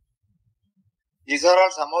 These are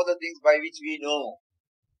all some of the things by which we know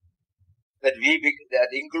that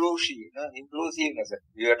inclusiveness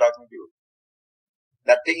we are talking to you.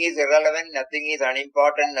 Nothing is irrelevant, nothing is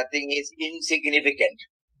unimportant, nothing is insignificant.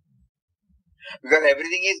 Because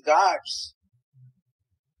everything is God's.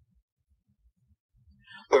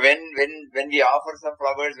 So when we offer some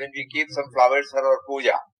flowers, when we keep some flowers for our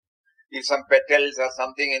puja, if some petals or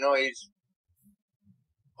something,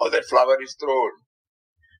 that flower is thrown.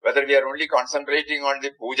 Whether we are only concentrating on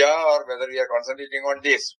the puja or whether we are concentrating on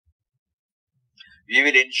this. we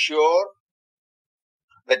will ensure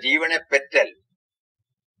that even a petal,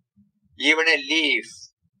 even a leaf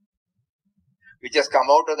which has come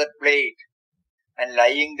out of that plate and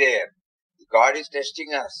lying there, God is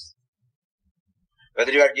testing us.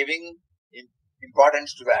 Whether you are giving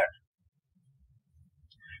importance to that.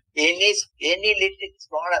 Any little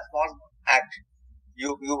small act.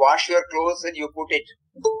 You wash your clothes and you put it.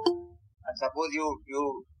 And suppose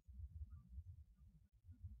you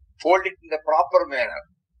fold it in the proper manner.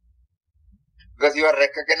 Because you are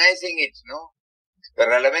recognizing it, no? The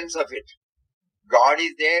relevance of it. God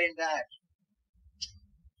is there in that.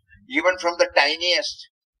 Even from the tiniest.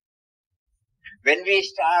 When we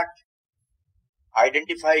start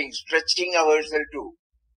identifying, stretching ourselves to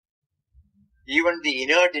even the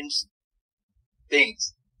inert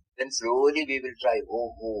things, then slowly we will try,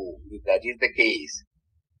 if that is the case,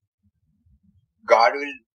 God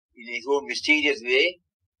will, in His own mysterious way,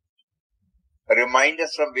 remind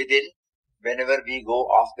us from within whenever we go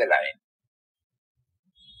off the line.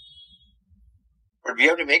 But we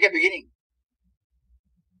have to make a beginning.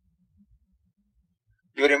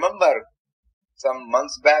 You remember, some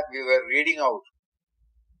months back we were reading out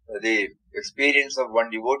the experience of one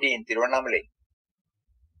devotee in Tiruvannamalai.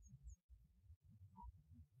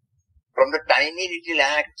 From the tiny little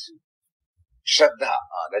act, Shraddha,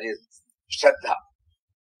 that is Shraddha,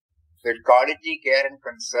 that quality, care and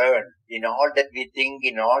concern in all that we think,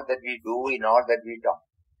 in all that we do, in all that we talk,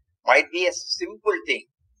 might be a simple thing,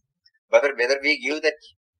 whether we give that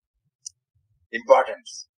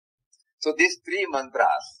importance. So these three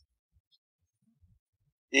mantras,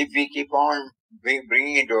 if we keep on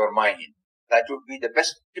bringing into our mind, that would be the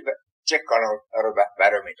best check on our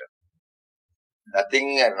barometer.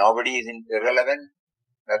 Nothing or nobody is irrelevant,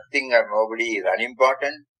 nothing or nobody is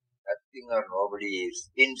unimportant, nothing or nobody is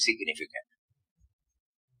insignificant.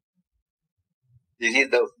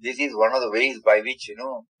 This is one of the ways by which,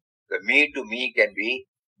 the me to me can be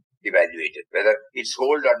evaluated. Whether its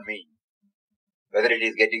hold on me, whether it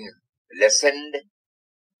is getting lessened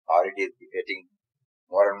or it is getting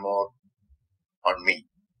more and more on me.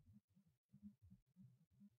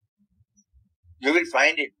 You will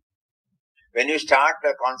find it. When you start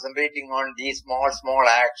concentrating on these small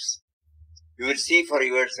acts, you will see for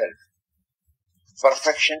yourself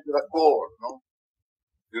perfection to the core. No?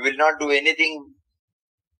 You will not do anything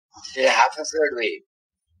in a half-assed way.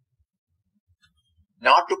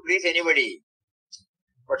 Not to please anybody,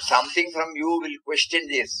 but something from you will question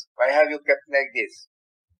this. Why have you kept like this?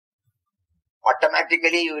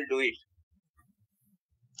 Automatically you will do it.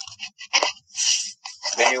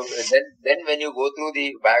 When you go through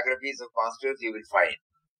the biographies of masters, you will find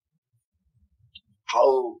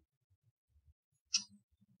how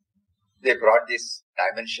they brought this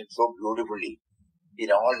dimension so beautifully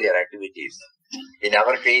in all their activities. In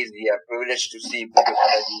our case, we are privileged to see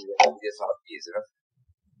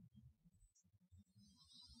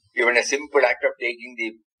even a simple act of taking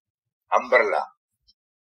the umbrella,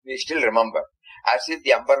 we still remember, as if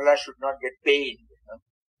the umbrella should not get pained.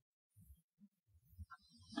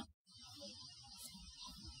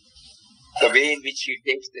 The way in which he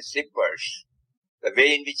takes the slippers, the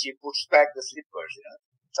way in which he puts back the slippers,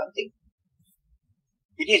 something.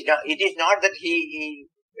 It is not that he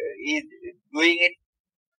is doing it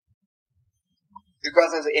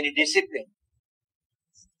because of any discipline.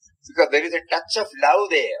 Because there is a touch of love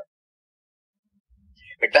there,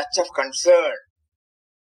 a touch of concern,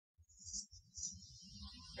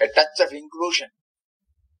 a touch of inclusion.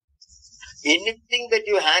 Anything that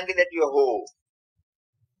you handle at your home,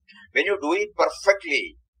 when you do it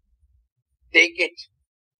perfectly, take it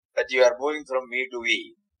that you are moving from me to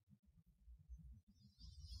we.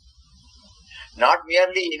 Not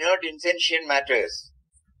merely inert insentient matters,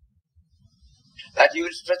 that you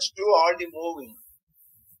will stretch to all the moving.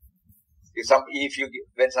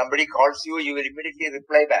 When somebody calls you, you will immediately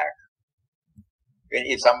reply back.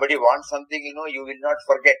 If somebody wants something, you will not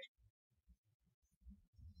forget.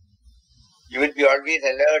 You will be always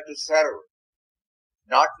alert to serve,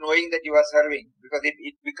 not knowing that you are serving, because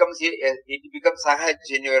it becomes sahaj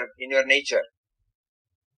in your nature.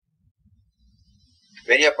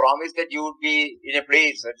 When you are promised that you would be in a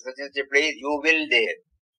place, such as a place, you will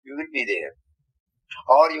be there.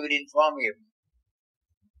 Or you will inform him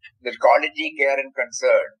that quality, care and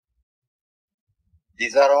concern.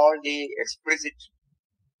 These are all the explicit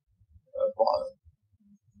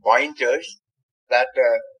pointers that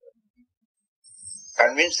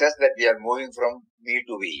convince us that we are moving from me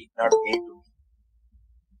to we, not me to we.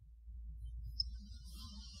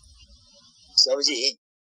 Swamiji,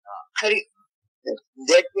 in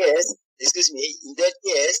that case, excuse me, in that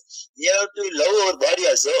case, we have to love our body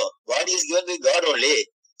also. Body is given by God only.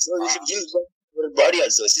 So we should give our body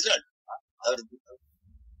also. Is it not?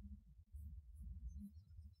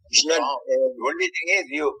 The only thing is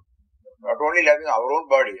you not only loving our own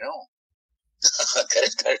body,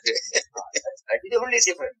 Correct. That is the only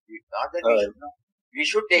difference. It's not that we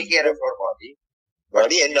should take care of our body.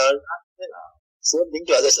 Body and all. Same thing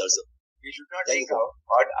to others also. We should not take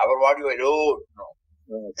our body alone. No.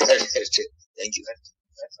 Correct. Thank you.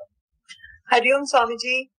 Hari Om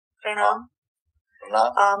Swamiji, Pranam.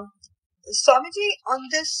 Swamiji, on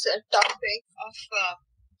this topic of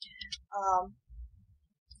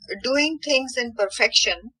doing things in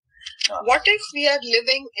perfection, what if we are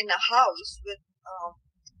living in a house with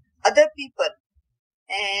other people,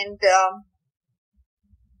 and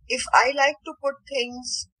if I like to put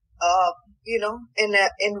things, in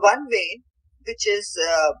one way, which is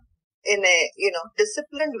in a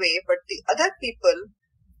disciplined way, but the other people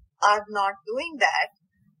are not doing that,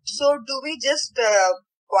 so do we just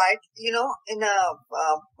in a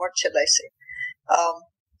what shall I say,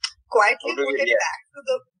 quietly put it back to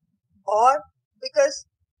the, or because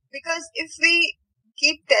if we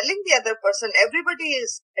keep telling the other person, everybody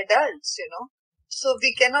is adults, so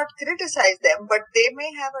we cannot criticize them, but they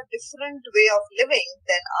may have a different way of living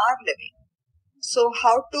than our living. So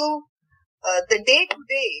how to the day to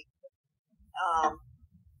day,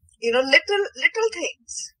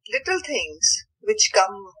 little things which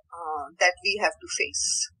come that we have to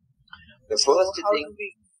face. The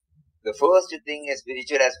first thing a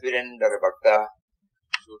spiritual aspirant or a bhakta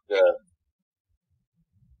should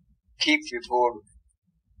keep before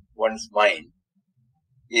one's mind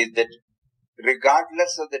is that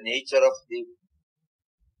regardless of the nature of the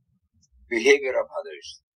behavior of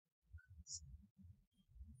others,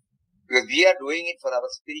 because we are doing it for our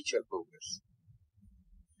spiritual progress.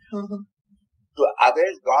 Mm-hmm. To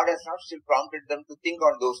others, God has not still prompted them to think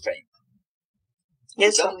on those times.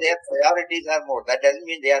 Yes, to them, their priorities are more. That doesn't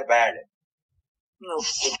mean they are bad. No.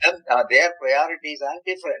 To them, their priorities are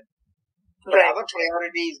different. But Right. our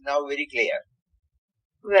priority is now very clear.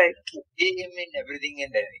 Right. To see Him in everything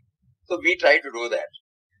and anything. So we try to do that.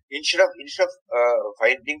 Instead of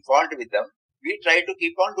finding fault with them, we try to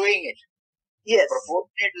keep on doing it. Yes.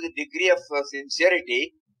 Proportionate to the degree of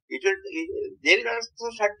sincerity, they will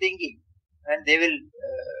also start thinking, and they will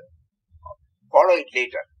follow it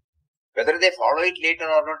later. Whether they follow it later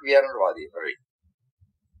or not, we are not worried.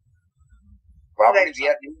 Probably Right. we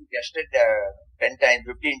are being tested 10 times,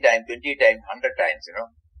 15 times, 20 times, 100 times,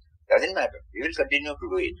 Doesn't matter. We will continue to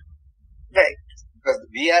do it. Right. Because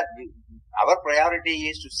our priority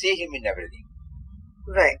is to see Him in everything.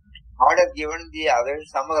 Right. God has given the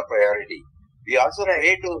others some other priority. We also Right.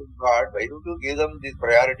 pray to God, why don't you give them this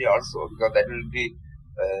priority also? Because that will be,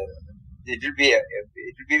 it will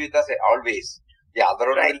be with us always. The other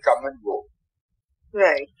one Right. will come and go.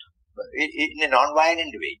 Right. But in a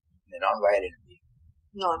non-violent way. Non-violent.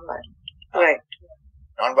 Right.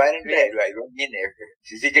 Non-violent way, I don't mean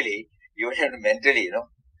physically, even mentally,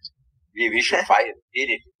 We should feel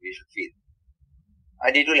it. We should feel.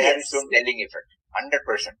 And it will have its own telling effect.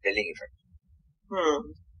 100% telling effect.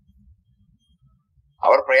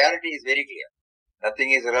 Our priority is very clear. Nothing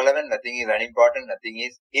is irrelevant, nothing is unimportant, nothing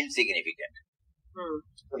is insignificant.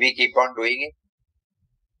 So we keep on doing it.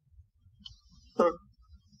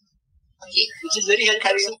 Which is very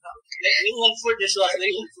helpful. Very helpful. This was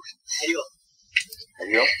very helpful.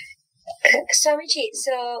 Hari Om. Swamiji,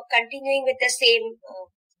 so continuing with the same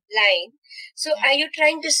line, so are you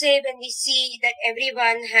trying to say when we see that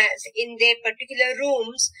everyone has in their particular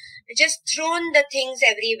rooms just thrown the things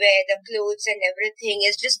everywhere, the clothes and everything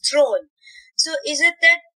is just thrown? So is it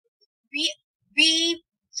that we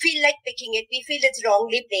feel like picking it, we feel it's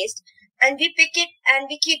wrongly placed, and we pick it and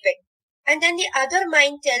we keep it, and then the other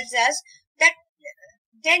mind tells us that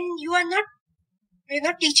then you're not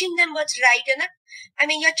teaching them what's right,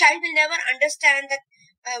 your child will never understand that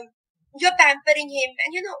you're pampering him,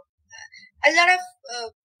 and a lot of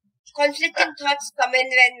conflicting thoughts come in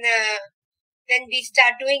when we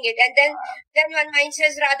start doing it, and then one mind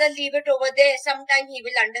says rather leave it over there, sometime he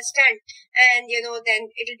will understand, and then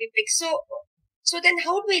it'll be fixed. So then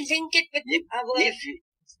how do we link it with our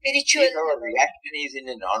spiritual? If our reaction is in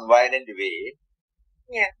a non-violent way,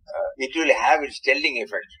 it will have its telling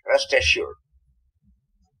effect, rest assured.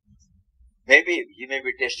 Maybe he may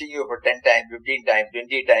be testing you for 10 times, 15 times,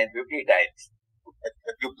 20 times, 50 times.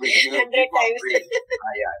 You 100 times.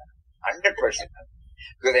 100%.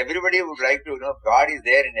 Because everybody would like to know God is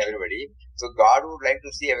there in everybody. So God would like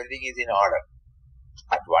to see everything is in order.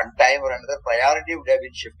 At one time or another, priority would have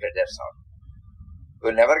been shifted, that's all. You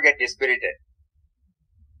will never get dispirited.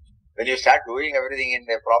 When you start doing everything in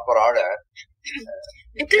the proper order,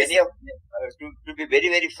 to be very,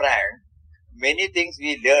 very frank, many things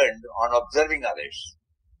we learned on observing others.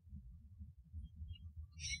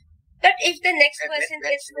 But if the next person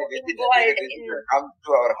is so involved in... come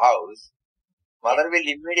to our house, mother will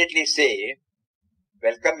immediately say,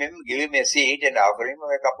 welcome him, give him a seat and offer him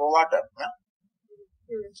a cup of water.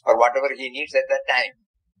 Or whatever he needs at that time.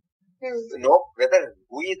 No, whether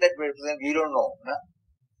who is that person, we don't know.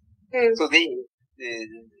 So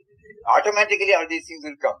automatically all these things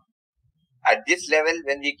will come. At this level,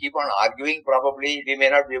 when we keep on arguing, probably we may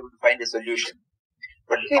not be able to find a solution.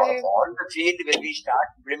 But on the field, when we start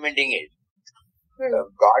implementing it,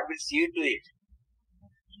 God will see to it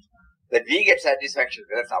that we get satisfaction.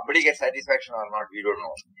 Whether somebody gets satisfaction or not, we don't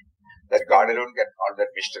know. That God alone can solve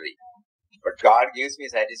that mystery. But God gives me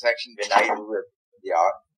satisfaction when I do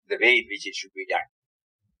the way in which it should be done.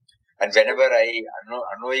 And whenever I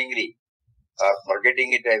unknowingly or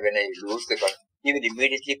forgetting it, when I lose the concept, he will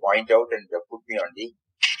immediately point out and put me on the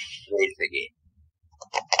rails again.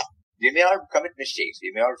 We may all commit mistakes,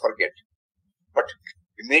 we may all forget. But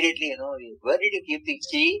immediately, where did you keep the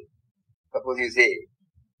key? Suppose you say,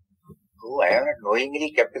 oh, I have not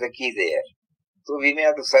knowingly kept the key there. So we may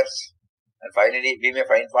have to search. And finally, we may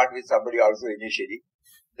find fault with somebody also initially.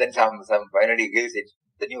 Then some finally gives it.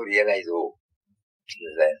 Then you realize, oh,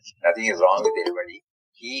 nothing is wrong with anybody.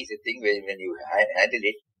 Key is a thing when you handle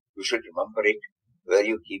it, you should remember it, where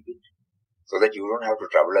you keep it, so that you don't have to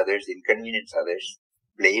trouble others, inconvenience others,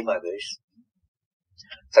 blame others.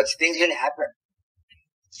 Such things will happen.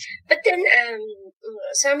 But then,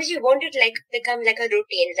 Swamiji, won't it become like a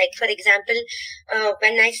routine? Like, for example,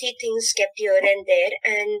 when I see things kept here and there,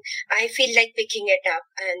 and I feel like picking it up,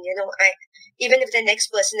 and even if the next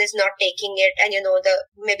person is not taking it, and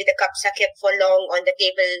maybe the cups are kept for long on the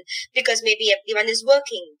table because maybe everyone is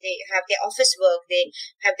working, they have their office work, they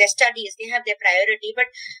have their studies, they have their priority. But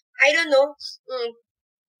I don't know,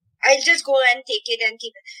 I'll just go and take it and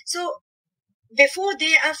keep it. So before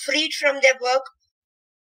they are freed from their work,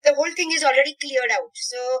 the whole thing is already cleared out.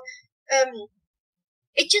 So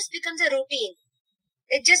it just becomes a routine.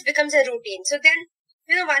 It just becomes a routine. So then,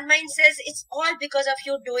 one mind says it's all because of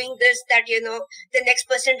you doing this that, the next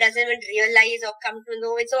person doesn't even realize or come to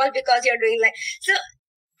know. It's all because you're doing so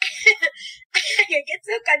I get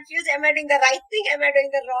so confused. Am I doing the right thing? Am I doing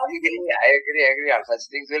the wrong thing? I agree. Such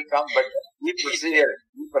things will come, but keep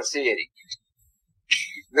persevering.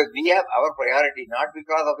 Because we have our priority, not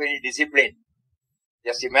because of any discipline.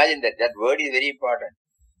 Just imagine that word is very important.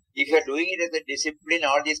 If you are doing it as a discipline,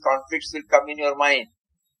 all these conflicts will come in your mind.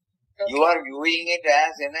 Okay. You are viewing it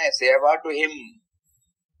as a seva to him.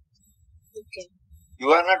 Okay. You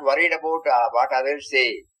are not worried about what others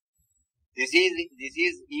say. This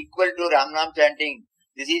is equal to Ram Nam chanting.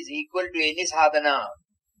 This is equal to any sadhana.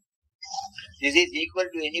 This is equal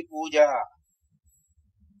to any puja.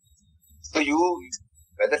 So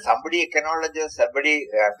whether somebody acknowledges, somebody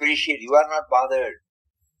appreciates, you are not bothered.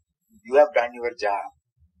 You have done your job.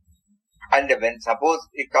 And when suppose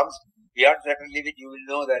it comes beyond certain limit, you will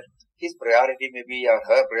know that his priority may be or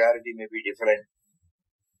her priority may be different.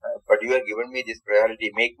 But you have given me this priority.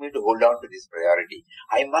 Make me to hold on to this priority.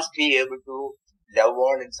 I must be able to love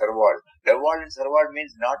all and serve all. Love all and serve all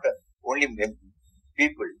means not only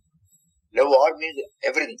people. Love all means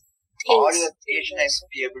everything. All your creation I must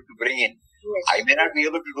be able to bring in. Yes. I may not be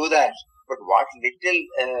able to do that, but what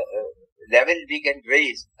little level we can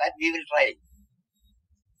raise, that we will try.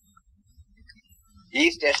 He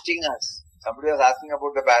is testing us. Somebody was asking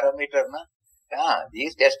about the barometer, na? Yeah, he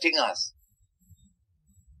is testing us.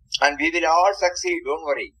 And we will all succeed, don't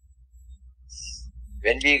worry.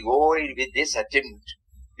 When we go with this attempt,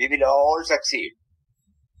 we will all succeed.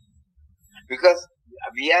 Because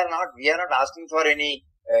we are not asking for any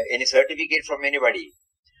certificate from anybody.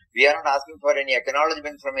 We are not asking for any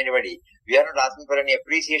acknowledgement from anybody. We are not asking for any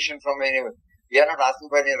appreciation from anyone. We are not asking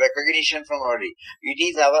for any recognition from anybody. It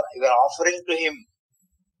is our offering to him.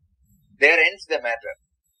 There ends the matter.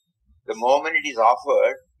 The moment it is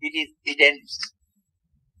offered, it ends.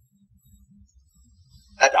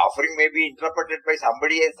 That offering may be interpreted by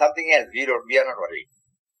somebody as something else. We are not worried.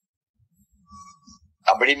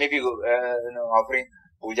 Somebody may be offering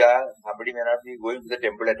puja. Somebody may not be going to the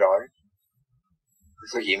temple at all.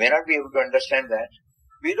 So he may not be able to understand that.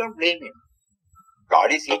 We don't blame him.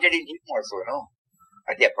 God is seated in him also, no?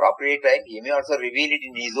 At the appropriate time, he may also reveal it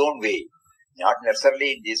in his own way, not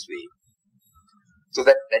necessarily in this way. So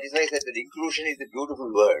that is why I said that inclusion is a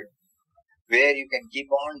beautiful word, where you can keep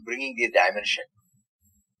on bringing this dimension.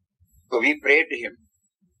 So we pray to him,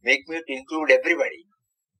 make me to include everybody.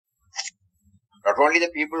 Not only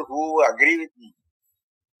the people who agree with me,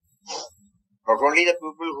 not only the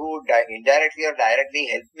people who indirectly or directly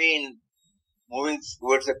help me in moving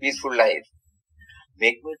towards a peaceful life,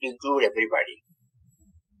 make me to include everybody.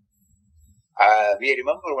 We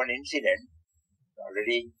remember one incident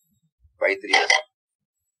already 5-3 years.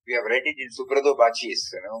 We have read it in Subrado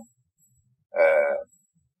Bachi's,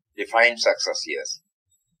 Defined Success Years.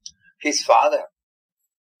 His father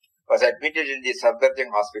was admitted in the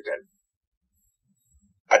Satsang hospital.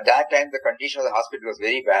 At that time, the condition of the hospital was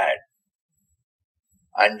very bad.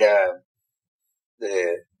 And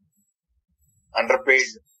the underpaid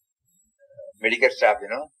medical staff,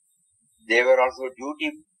 they were also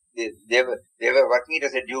they were working it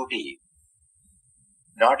as a duty.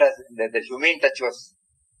 Not as, the humane touch was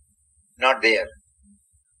not there.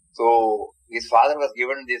 So, his father was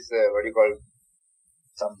given this,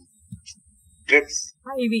 some drips.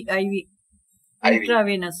 IV.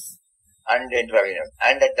 Intravenous. And intravenous.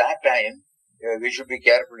 And at that time, we should be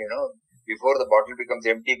careful, before the bottle becomes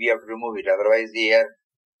empty, we have to remove it. Otherwise, the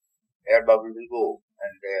air bubble will go.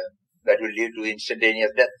 And that will lead to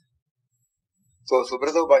instantaneous death. So,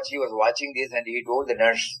 Subrado Bachi was watching this and he told the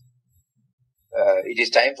nurse, it is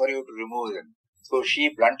time for you to remove them. So, she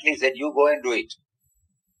bluntly said, you go and do it.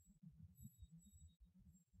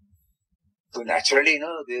 So, naturally,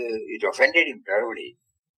 it offended him terribly.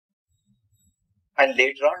 And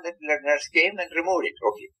later on, the nurse came and removed it.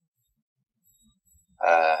 Okay.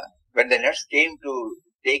 When the nurse came to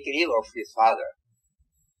take leave of his father,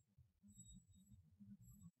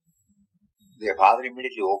 the father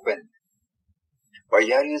immediately opened. Why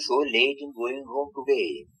are you so late in going home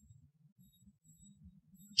today?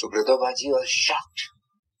 Subrata Baji was shocked.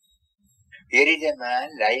 Here is a man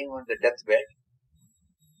lying on the deathbed,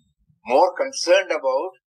 more concerned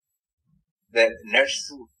about the nurse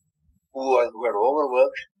who had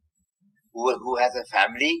overworked, who has a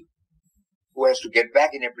family, who has to get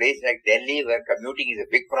back in a place like Delhi where commuting is a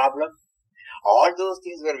big problem. All those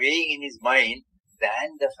things were weighing in his mind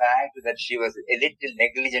than the fact that she was a little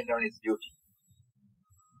negligent on his duty.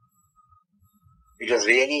 It was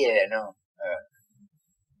really a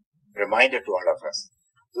reminder to all of us.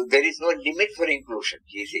 So there is no limit for inclusion,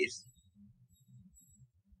 he says.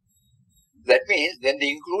 That means when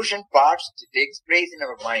the inclusion part takes place in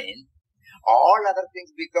our mind, all other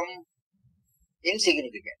things become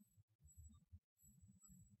insignificant.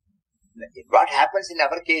 What happens in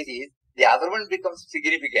our case is, the other one becomes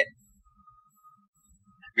significant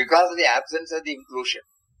because of the absence of the inclusion.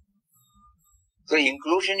 So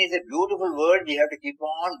inclusion is a beautiful word we have to keep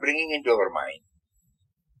on bringing into our mind.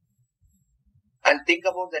 And think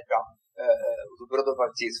about that Subrata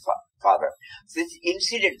Bachi's father. Such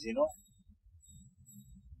incidents,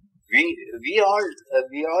 we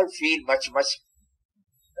all feel much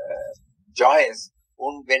joyous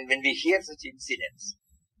when we hear such incidents.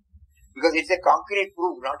 Because it's a concrete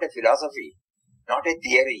proof, not a philosophy, not a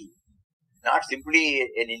theory, not simply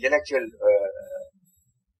an intellectual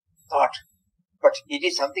thought, but it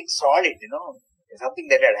is something solid, something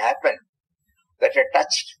that had happened, that had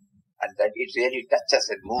touched, and that it really touches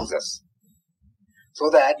and moves us. So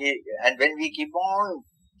that, and when we keep on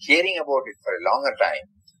hearing about it for a longer time,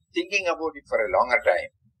 thinking about it for a longer time,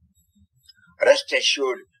 rest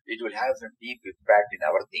assured it will have some deep impact in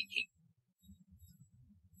our thinking.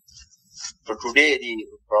 So today,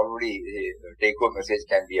 probably the take-home message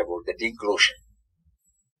can be about that inclusion.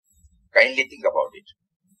 Kindly think about it.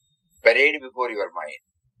 Parade before your mind.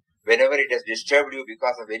 Whenever it has disturbed you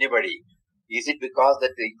because of anybody, is it because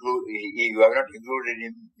that you have not included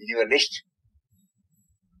him in your list?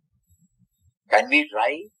 Can we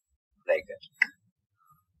try like that?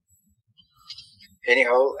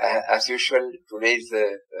 Anyhow, as usual, today's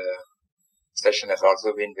session has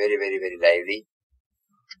also been very, very, very lively.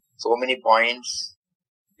 So many points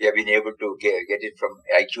we have been able to get it from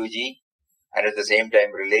IQG and at the same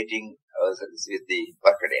time relating ourselves with the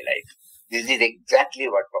workaday life. This is exactly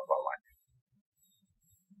what Papa wanted.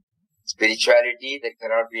 Spirituality that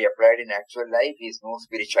cannot be applied in actual life is no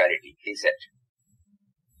spirituality, he said.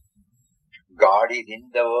 God is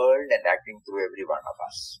in the world and acting through every one of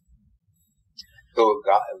us. So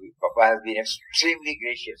Papa has been extremely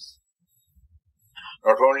gracious.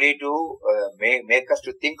 Not only to make us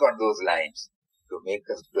to think on those lines, to make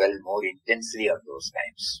us dwell more intensely on those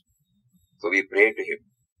lines. So we pray to him,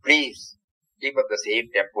 please keep up the same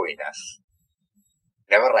tempo in us.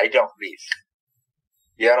 Never write off, please.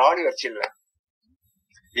 We are all your children.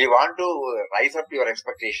 We want to rise up to your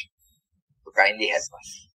expectation. So kindly help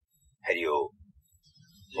us. Hari Om.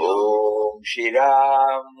 Om Shri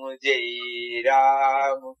Ram Jai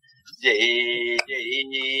Ram Jai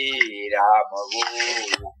Jai Ram Ho,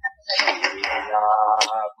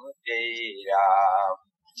 Ram Jai Ram,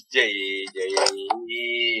 Jai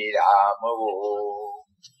Jai Ram Ho.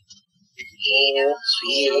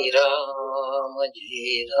 Sri Ram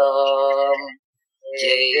Jai Ram,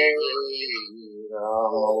 Jai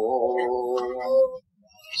Ram.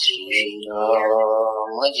 Sri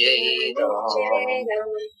Ram Jai Ram,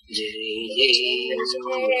 Jai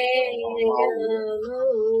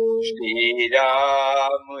Shri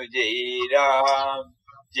Ram Jai Ram,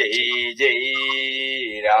 Jai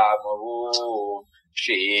Jai Ram Ho.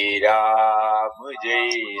 Shri Ram Jai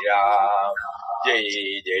Ram,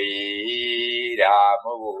 Jai Jai Ram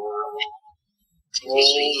Ho.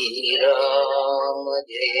 Sri Ram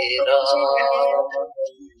Jai Ram,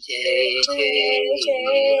 Jai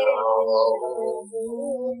Jai Ram.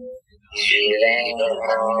 Sri Ram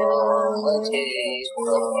Jai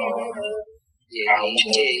Ram, Jai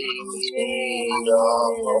Jai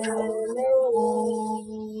Ram.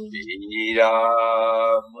 Shri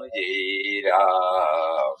Ram Jai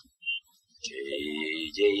Ram,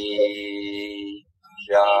 Jai Jai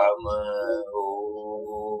Ram Ho.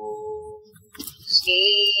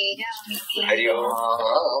 Hari Om.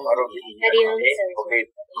 Tomorrow will be okay.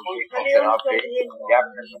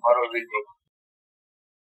 Tomorrow will be